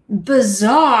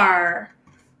 bizarre,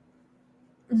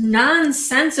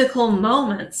 nonsensical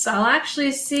moments. I'll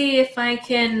actually see if I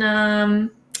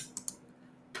can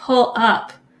pull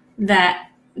up that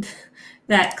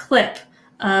clip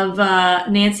of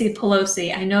Nancy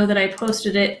Pelosi. I know that I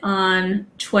posted it on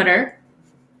Twitter,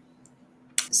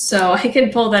 so I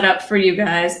can pull that up for you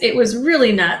guys. It was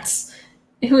really nuts.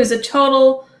 It was a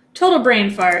total brain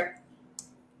fart.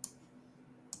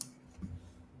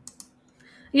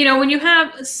 You know, when you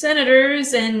have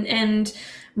senators and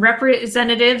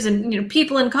representatives and, you know,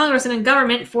 people in Congress and in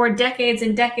government for decades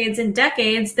and decades and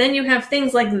decades, then you have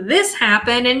things like this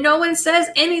happen and no one says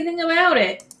anything about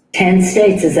it. 10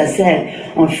 states, as I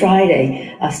said, on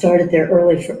Friday, started their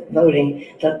early voting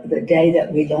the day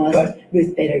that we lost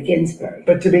Ruth Bader Ginsburg.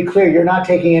 But to be clear, you're not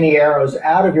taking any arrows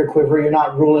out of your quiver. You're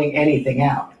not ruling anything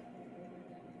out.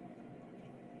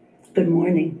 Good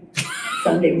morning,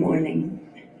 Sunday morning.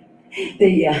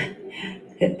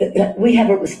 We have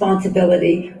a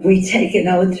responsibility. We take an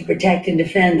oath to protect and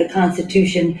defend the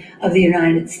Constitution of the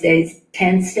United States.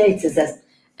 10 states, as I said.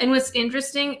 And what's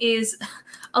interesting is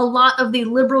a lot of the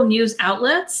liberal news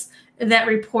outlets that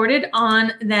reported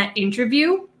on that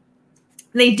interview,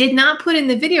 they did not put in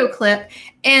the video clip,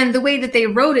 and the way that they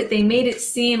wrote it, they made it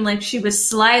seem like she was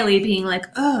slyly being like,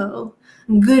 oh,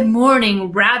 good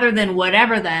morning, rather than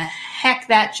whatever the heck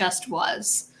that just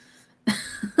was.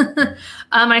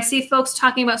 I see folks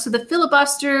talking about, so the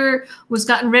filibuster was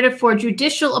gotten rid of for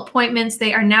judicial appointments.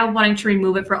 They are now wanting to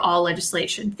remove it for all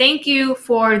legislation. Thank you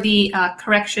for the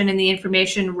correction and the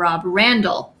information, Rob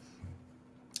Randall.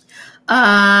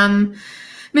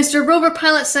 Mr. Rover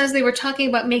Pilot says they were talking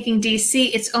about making D.C.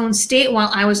 its own state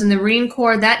while I was in the Marine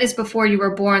Corps. That is before you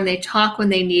were born. They talk when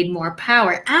they need more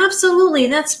power. Absolutely.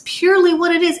 That's purely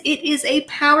what it is. It is a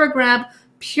power grab,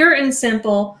 pure and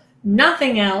simple,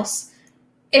 nothing else.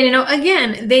 And, you know,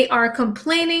 again, they are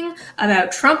complaining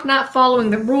about Trump not following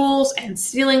the rules and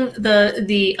stealing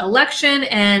the election,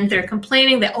 and they're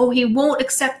complaining that, oh, he won't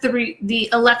accept the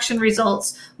election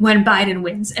results when Biden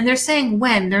wins. And they're saying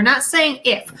when. They're not saying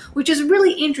if, which is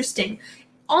really interesting.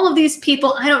 All of these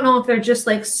people, I don't know if they're just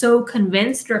like so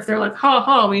convinced or if they're like,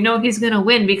 we know he's going to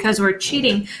win because we're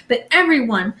cheating. But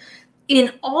everyone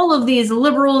in all of these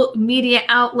liberal media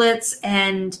outlets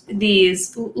and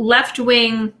these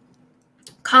left-wing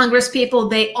Congress people,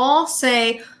 they all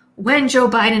say when Joe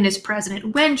Biden is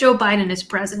president, when Joe Biden is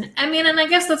president. I mean, and I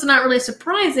guess that's not really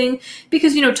surprising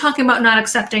because, you know, talking about not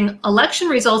accepting election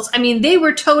results, I mean, they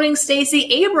were toting Stacey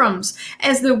Abrams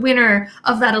as the winner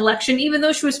of that election, even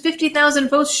though she was 50,000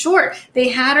 votes short. They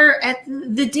had her at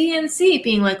the DNC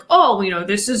being like, oh, you know,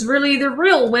 this is really the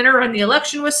real winner and the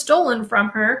election was stolen from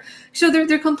her. So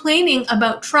they're complaining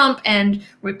about Trump and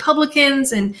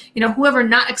Republicans and, you know, whoever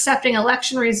not accepting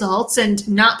election results and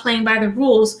not playing by the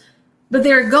rules. But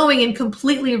they're going and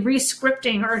completely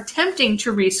re-scripting or attempting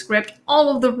to re-script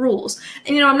all of the rules.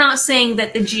 And, you know, I'm not saying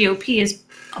that the GOP is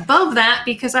above that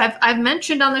because I've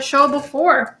mentioned on the show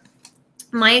before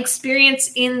my experience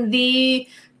in the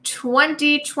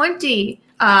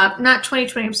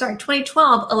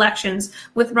 2012 elections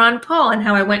with Ron Paul and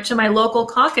how I went to my local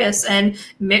caucus and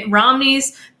Mitt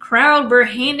Romney's crowd were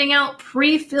handing out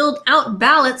pre-filled out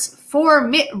ballots for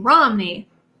Mitt Romney.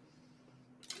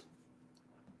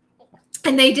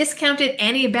 And they discounted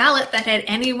any ballot that had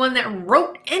anyone that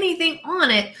wrote anything on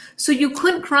it. So you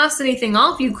couldn't cross anything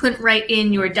off. You couldn't write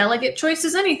in your delegate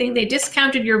choices, anything. They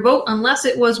discounted your vote unless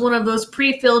it was one of those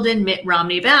pre-filled in Mitt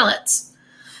Romney ballots.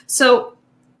 So,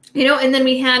 you know, and then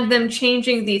we had them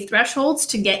changing the thresholds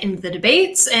to get into the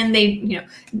debates. And they, you know,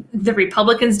 the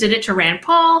Republicans did it to Rand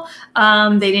Paul.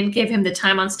 They didn't give him the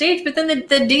time on stage. But then the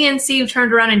DNC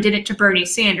turned around and did it to Bernie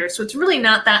Sanders. So it's really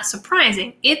not that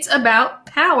surprising. It's about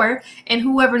power and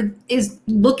whoever is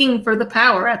looking for the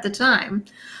power at the time.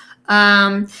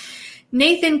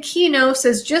 Nathan Kino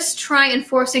says, just try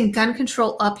enforcing gun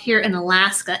control up here in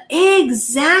Alaska.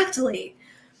 Exactly.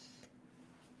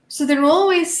 So they're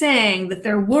always saying that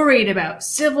they're worried about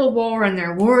civil war and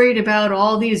they're worried about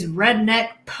all these redneck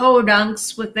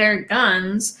podunks with their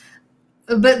guns,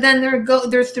 but then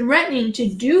they're threatening to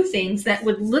do things that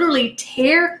would literally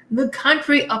tear the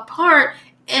country apart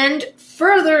and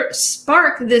further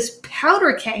spark this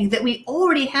powder keg that we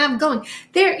already have going.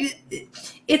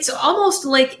 It's almost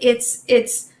like it's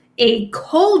a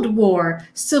Cold War,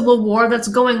 civil war that's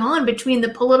going on between the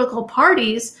political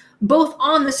parties, both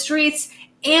on the streets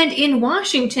and in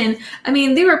Washington. I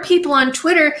mean, there are people on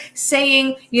Twitter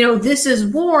saying, you know, this is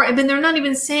war, and then they're not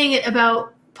even saying it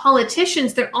about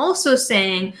politicians. They're also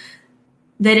saying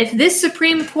that if this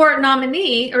Supreme Court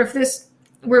nominee, or if this,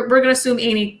 we're going to assume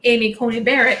Amy Coney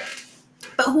Barrett,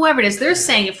 but whoever it is, they're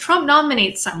saying if Trump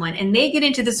nominates someone and they get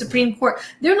into the Supreme Court,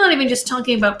 they're not even just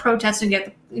talking about protesting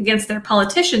against their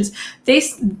politicians.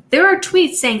 There are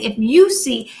tweets saying if you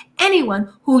see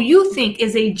anyone who you think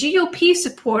is a GOP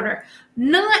supporter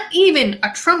not even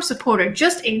a Trump supporter,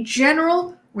 just a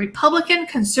general Republican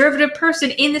conservative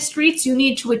person in the streets, you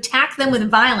need to attack them with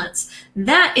violence.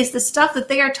 That is the stuff that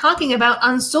they are talking about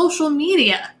on social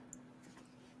media.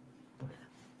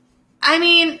 I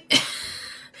mean,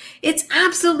 it's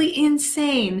absolutely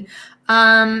insane.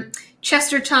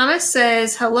 Chester Thomas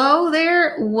says, hello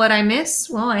there, what I miss?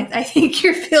 Well, I think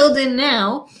you're filled in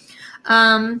now.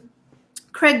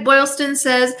 Craig Boylston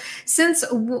says, since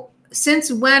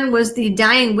when was the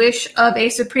dying wish of a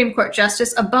Supreme Court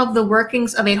justice above the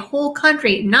workings of a whole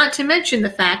country? Not to mention the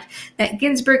fact that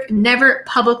Ginsburg never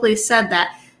publicly said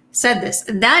this.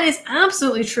 That is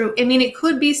absolutely true. I mean, it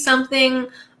could be something.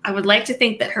 I would like to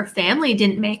think that her family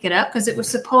didn't make it up because it was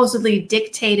supposedly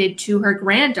dictated to her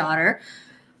granddaughter.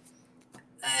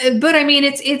 But I mean,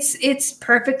 it's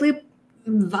perfectly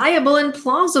viable and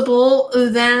plausible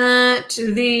that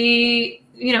the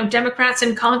Democrats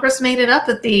in Congress made it up,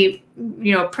 that the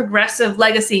progressive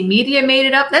legacy media made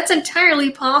it up. That's entirely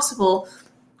possible.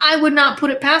 I would not put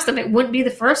it past them. It wouldn't be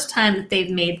the first time that they've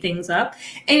made things up.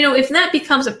 And if that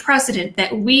becomes a precedent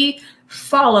that we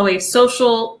follow a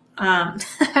social I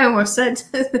almost said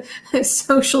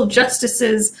social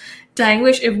justice's dying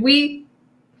wish, if we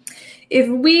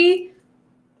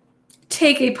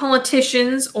take a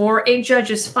politician's or a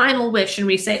judge's final wish and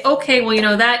we say, okay,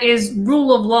 well, that is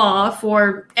rule of law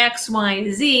for X,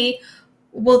 Y, Z,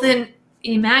 well, then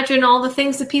imagine all the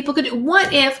things that people could do.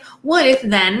 What if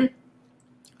then,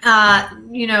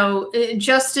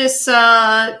 Justice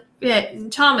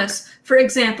Thomas, for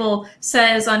example,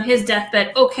 says on his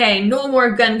deathbed, okay, no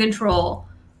more gun control.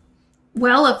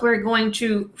 Well, if we're going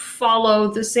to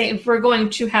follow the same, if we're going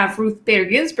to have Ruth Bader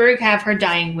Ginsburg have her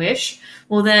dying wish,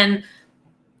 well then,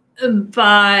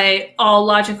 by all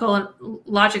logic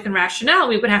and rationale,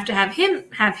 we would have to have him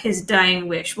have his dying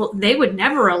wish. Well, they would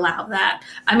never allow that.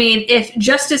 I mean, if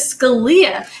Justice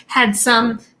Scalia had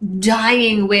some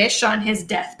dying wish on his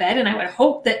deathbed, and I would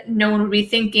hope that no one would be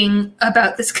thinking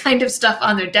about this kind of stuff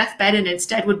on their deathbed and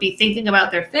instead would be thinking about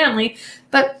their family.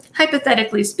 But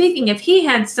hypothetically speaking, if he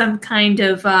had some kind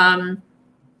of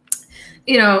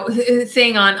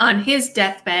thing on his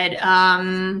deathbed,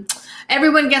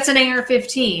 everyone gets an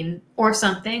AR-15 or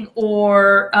something,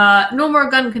 or no more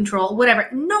gun control, whatever.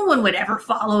 No one would ever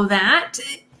follow that.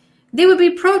 They would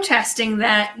be protesting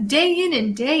that day in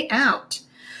and day out.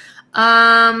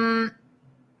 I'm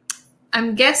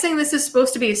guessing this is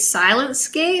supposed to be a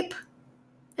Silentscape.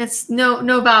 It's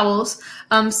no vowels.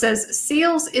 Says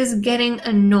Seals is getting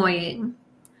annoying.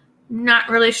 Not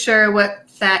really sure what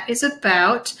that is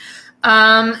about.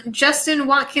 Justin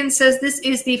Watkins says, this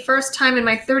is the first time in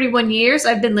my 31 years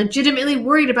I've been legitimately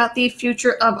worried about the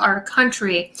future of our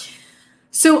country.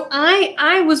 So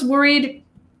I was worried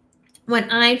when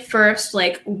I first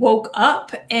woke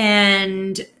up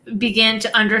and began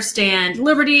to understand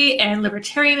liberty and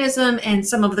libertarianism and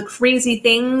some of the crazy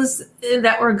things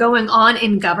that were going on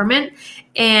in government.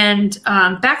 And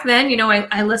back then,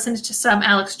 I listened to some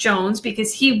Alex Jones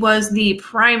because he was the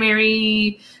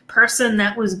primary person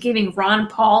that was giving Ron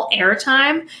Paul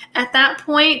airtime at that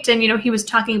point. And, he was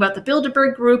talking about the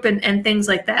Bilderberg group and things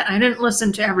like that. I didn't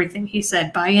listen to everything he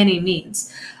said by any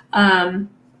means. But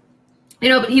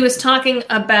he was talking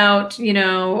about,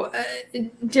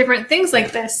 different things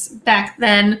like this back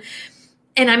then.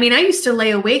 And I mean, I used to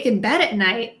lay awake in bed at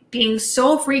night being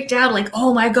so freaked out, like,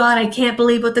 oh my God, I can't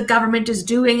believe what the government is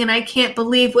doing. And I can't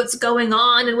believe what's going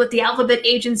on and what the alphabet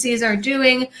agencies are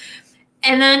doing.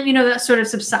 And then, that sort of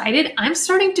subsided. I'm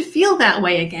starting to feel that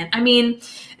way again. I mean,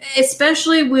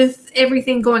 especially with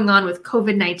everything going on with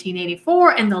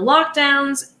COVID-19-84 and the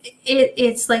lockdowns,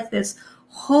 it's like this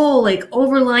whole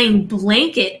overlying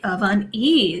blanket of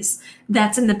unease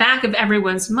that's in the back of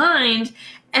everyone's mind.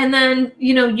 And then,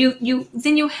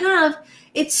 you have,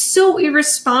 it's so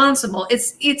irresponsible.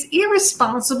 It's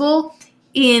irresponsible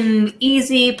in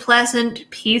easy, pleasant,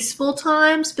 peaceful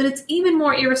times, but it's even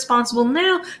more irresponsible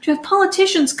now to have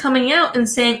politicians coming out and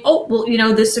saying, oh, well,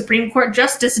 the Supreme Court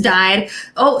justice died.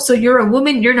 Oh, so you're a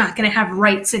woman, you're not going to have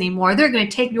rights anymore. They're going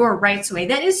to take your rights away.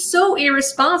 That is so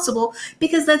irresponsible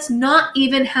because that's not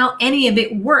even how any of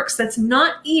it works. That's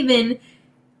not even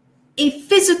a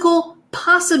physical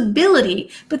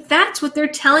possibility, but that's what they're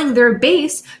telling their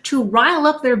base to rile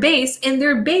up their base, and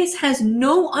their base has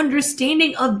no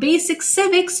understanding of basic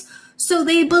civics, so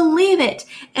they believe it.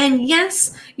 And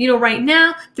yes, right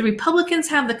now the Republicans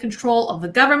have the control of the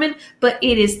government, but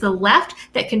it is the left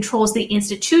that controls the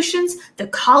institutions, the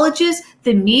colleges,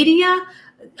 the media,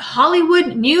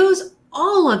 Hollywood news,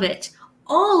 all of it,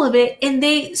 and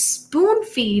they spoon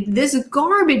feed this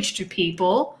garbage to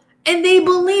people And they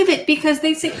believe it because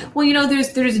they say, well, you know,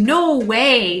 there's no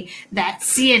way that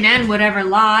CNN would ever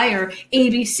lie, or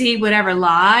ABC would ever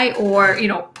lie, or, you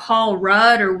know, Paul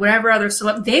Rudd or whatever other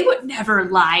celeb, they would never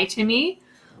lie to me.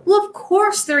 Well, of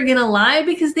course they're going to lie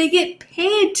because they get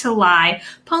paid to lie.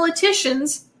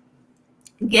 Politicians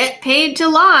get paid to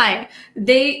lie.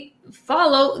 They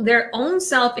follow their own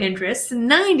self-interests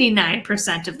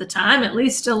 99% of the time, at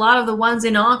least a lot of the ones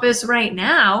in office right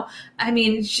now. I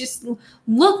mean, it's just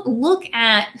look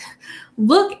at,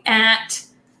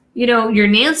 you know, your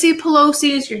Nancy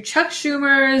Pelosi's, your Chuck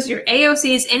Schumer's, your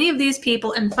AOC's, any of these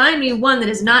people, and find me one that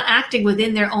is not acting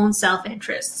within their own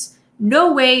self-interests.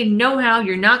 No way, no how,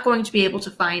 you're not going to be able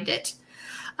to find it.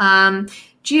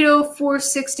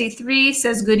 Gito463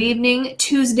 says, good evening,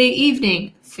 Tuesday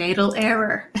evening, fatal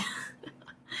error.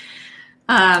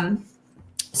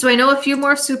 So I know a few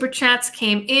more super chats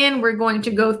came in. We're going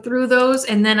to go through those,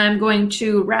 and then I'm going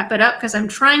to wrap it up because I'm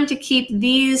trying to keep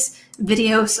these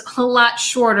videos a lot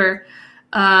shorter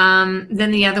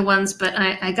than the other ones, but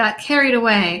I got carried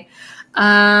away.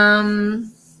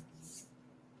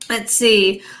 Let's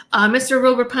see. Mr.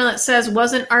 Rover Pilot says,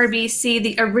 wasn't RBC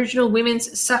the original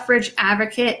women's suffrage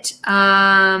advocate?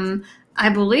 I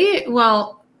believe,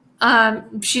 well,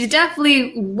 she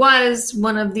definitely was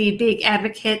one of the big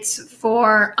advocates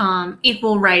for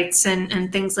equal rights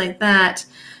and things like that,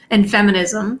 and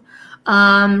feminism.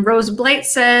 Rose Blight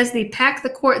says they pack the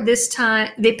court this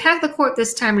time.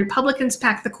 Republicans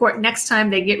pack the court next time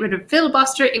they get rid of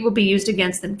filibuster. It will be used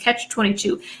against them.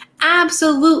 Catch-22.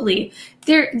 Absolutely.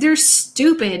 They're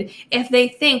stupid if they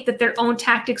think that their own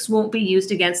tactics won't be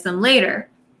used against them later.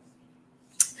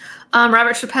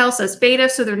 Robert Chappelle says beta,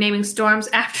 so they're naming storms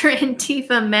after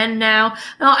Antifa men now.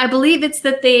 No, I believe it's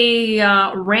that they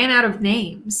ran out of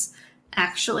names,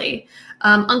 actually.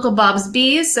 Uncle Bob's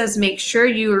Bees says make sure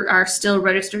you are still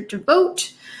registered to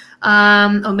vote.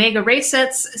 Omega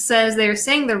Racets says they're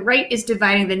saying the right is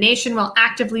dividing the nation while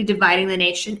actively dividing the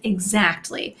nation.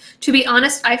 Exactly. To be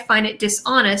honest, I find it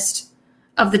dishonest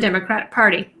of the Democratic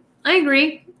Party. I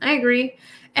agree.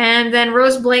 And then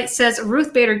Rose Blight says,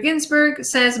 Ruth Bader Ginsburg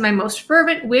says, my most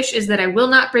fervent wish is that I will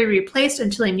not be replaced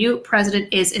until a new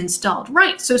president is installed.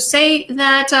 Right. So say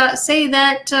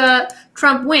that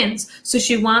Trump wins. So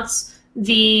she wants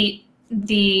the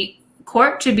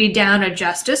court to be down a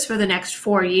justice for the next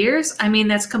 4 years. I mean,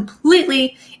 that's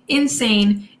completely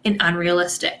insane and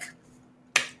unrealistic.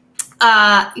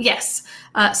 Yes.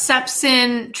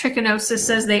 Sepsin Trichinosis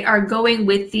says they are going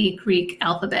with the Greek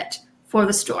alphabet for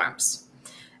the storms.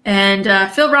 And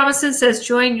Phil Robinson says,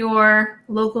 join your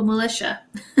local militia.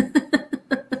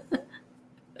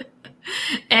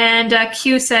 And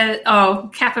Q says,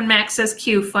 Captain Max says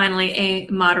Q, finally a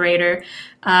moderator.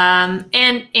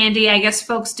 And Andy, I guess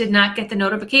folks did not get the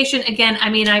notification. Again, I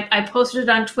mean, I posted it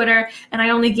on Twitter, and I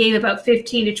only gave about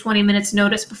 15 to 20 minutes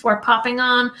notice before popping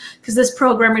on, because this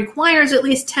program requires at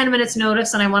least 10 minutes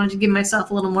notice, and I wanted to give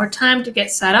myself a little more time to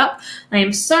get set up. I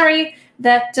am sorry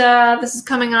that this is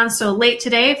coming on so late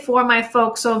today for my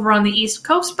folks over on the East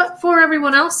Coast, but for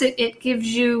everyone else, it gives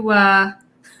you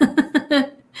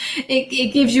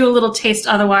it gives you a little taste.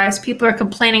 Otherwise, people are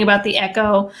complaining about the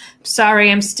echo.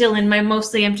 Sorry, I'm still in my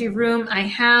mostly empty room. I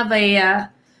have a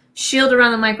shield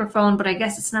around the microphone, but I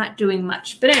guess it's not doing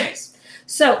much. But anyways,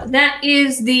 so that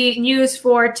is the news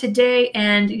for today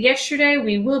and yesterday.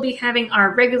 We will be having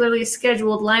our regularly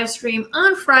scheduled live stream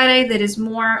on Friday that is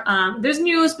more, there's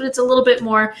news, but it's a little bit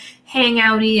more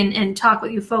hangouty and talk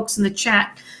with you folks in the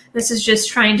chat. This is just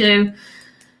trying to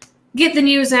get the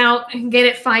news out and get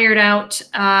it fired out.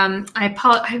 I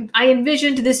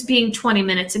envisioned this being 20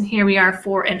 minutes, and here we are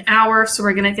for an hour. So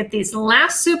we're going to get these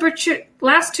last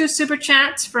two super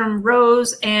chats from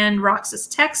Rose and Roxas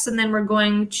Text, and then we're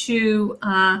going to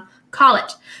call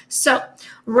it. So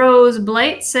Rose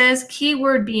Blight says,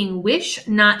 keyword being wish,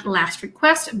 not last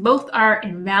request. Both are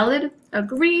invalid.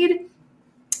 Agreed.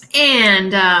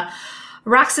 And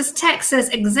Roxas Tech says,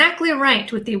 exactly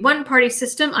right. With the one-party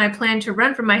system, I plan to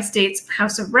run for my state's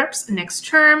House of Reps next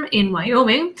term in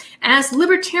Wyoming. As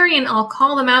libertarian, I'll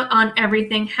call them out on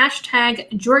everything.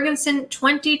 Hashtag Jorgensen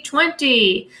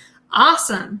 2020.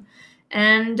 Awesome.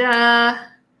 And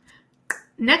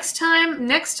next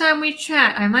time we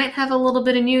chat, I might have a little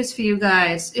bit of news for you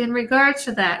guys in regards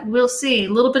to that. We'll see. A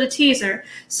little bit of teaser.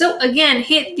 So again,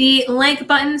 hit the like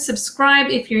button,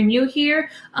 subscribe if you're new here.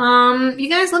 You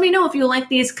guys let me know if you like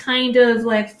these kind of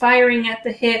like firing at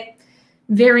the hip,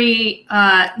 very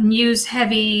news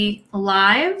heavy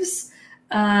lives.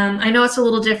 I know it's a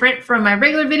little different from my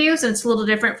regular videos, and it's a little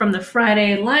different from the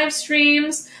Friday live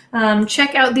streams.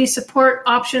 Check out the support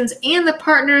options and the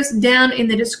partners down in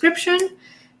the description.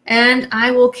 And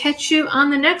I will catch you on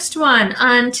the next one.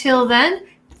 Until then,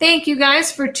 thank you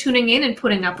guys for tuning in and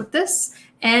putting up with this.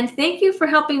 And thank you for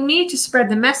helping me to spread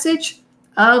the message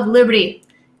of liberty.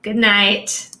 Good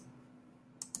night.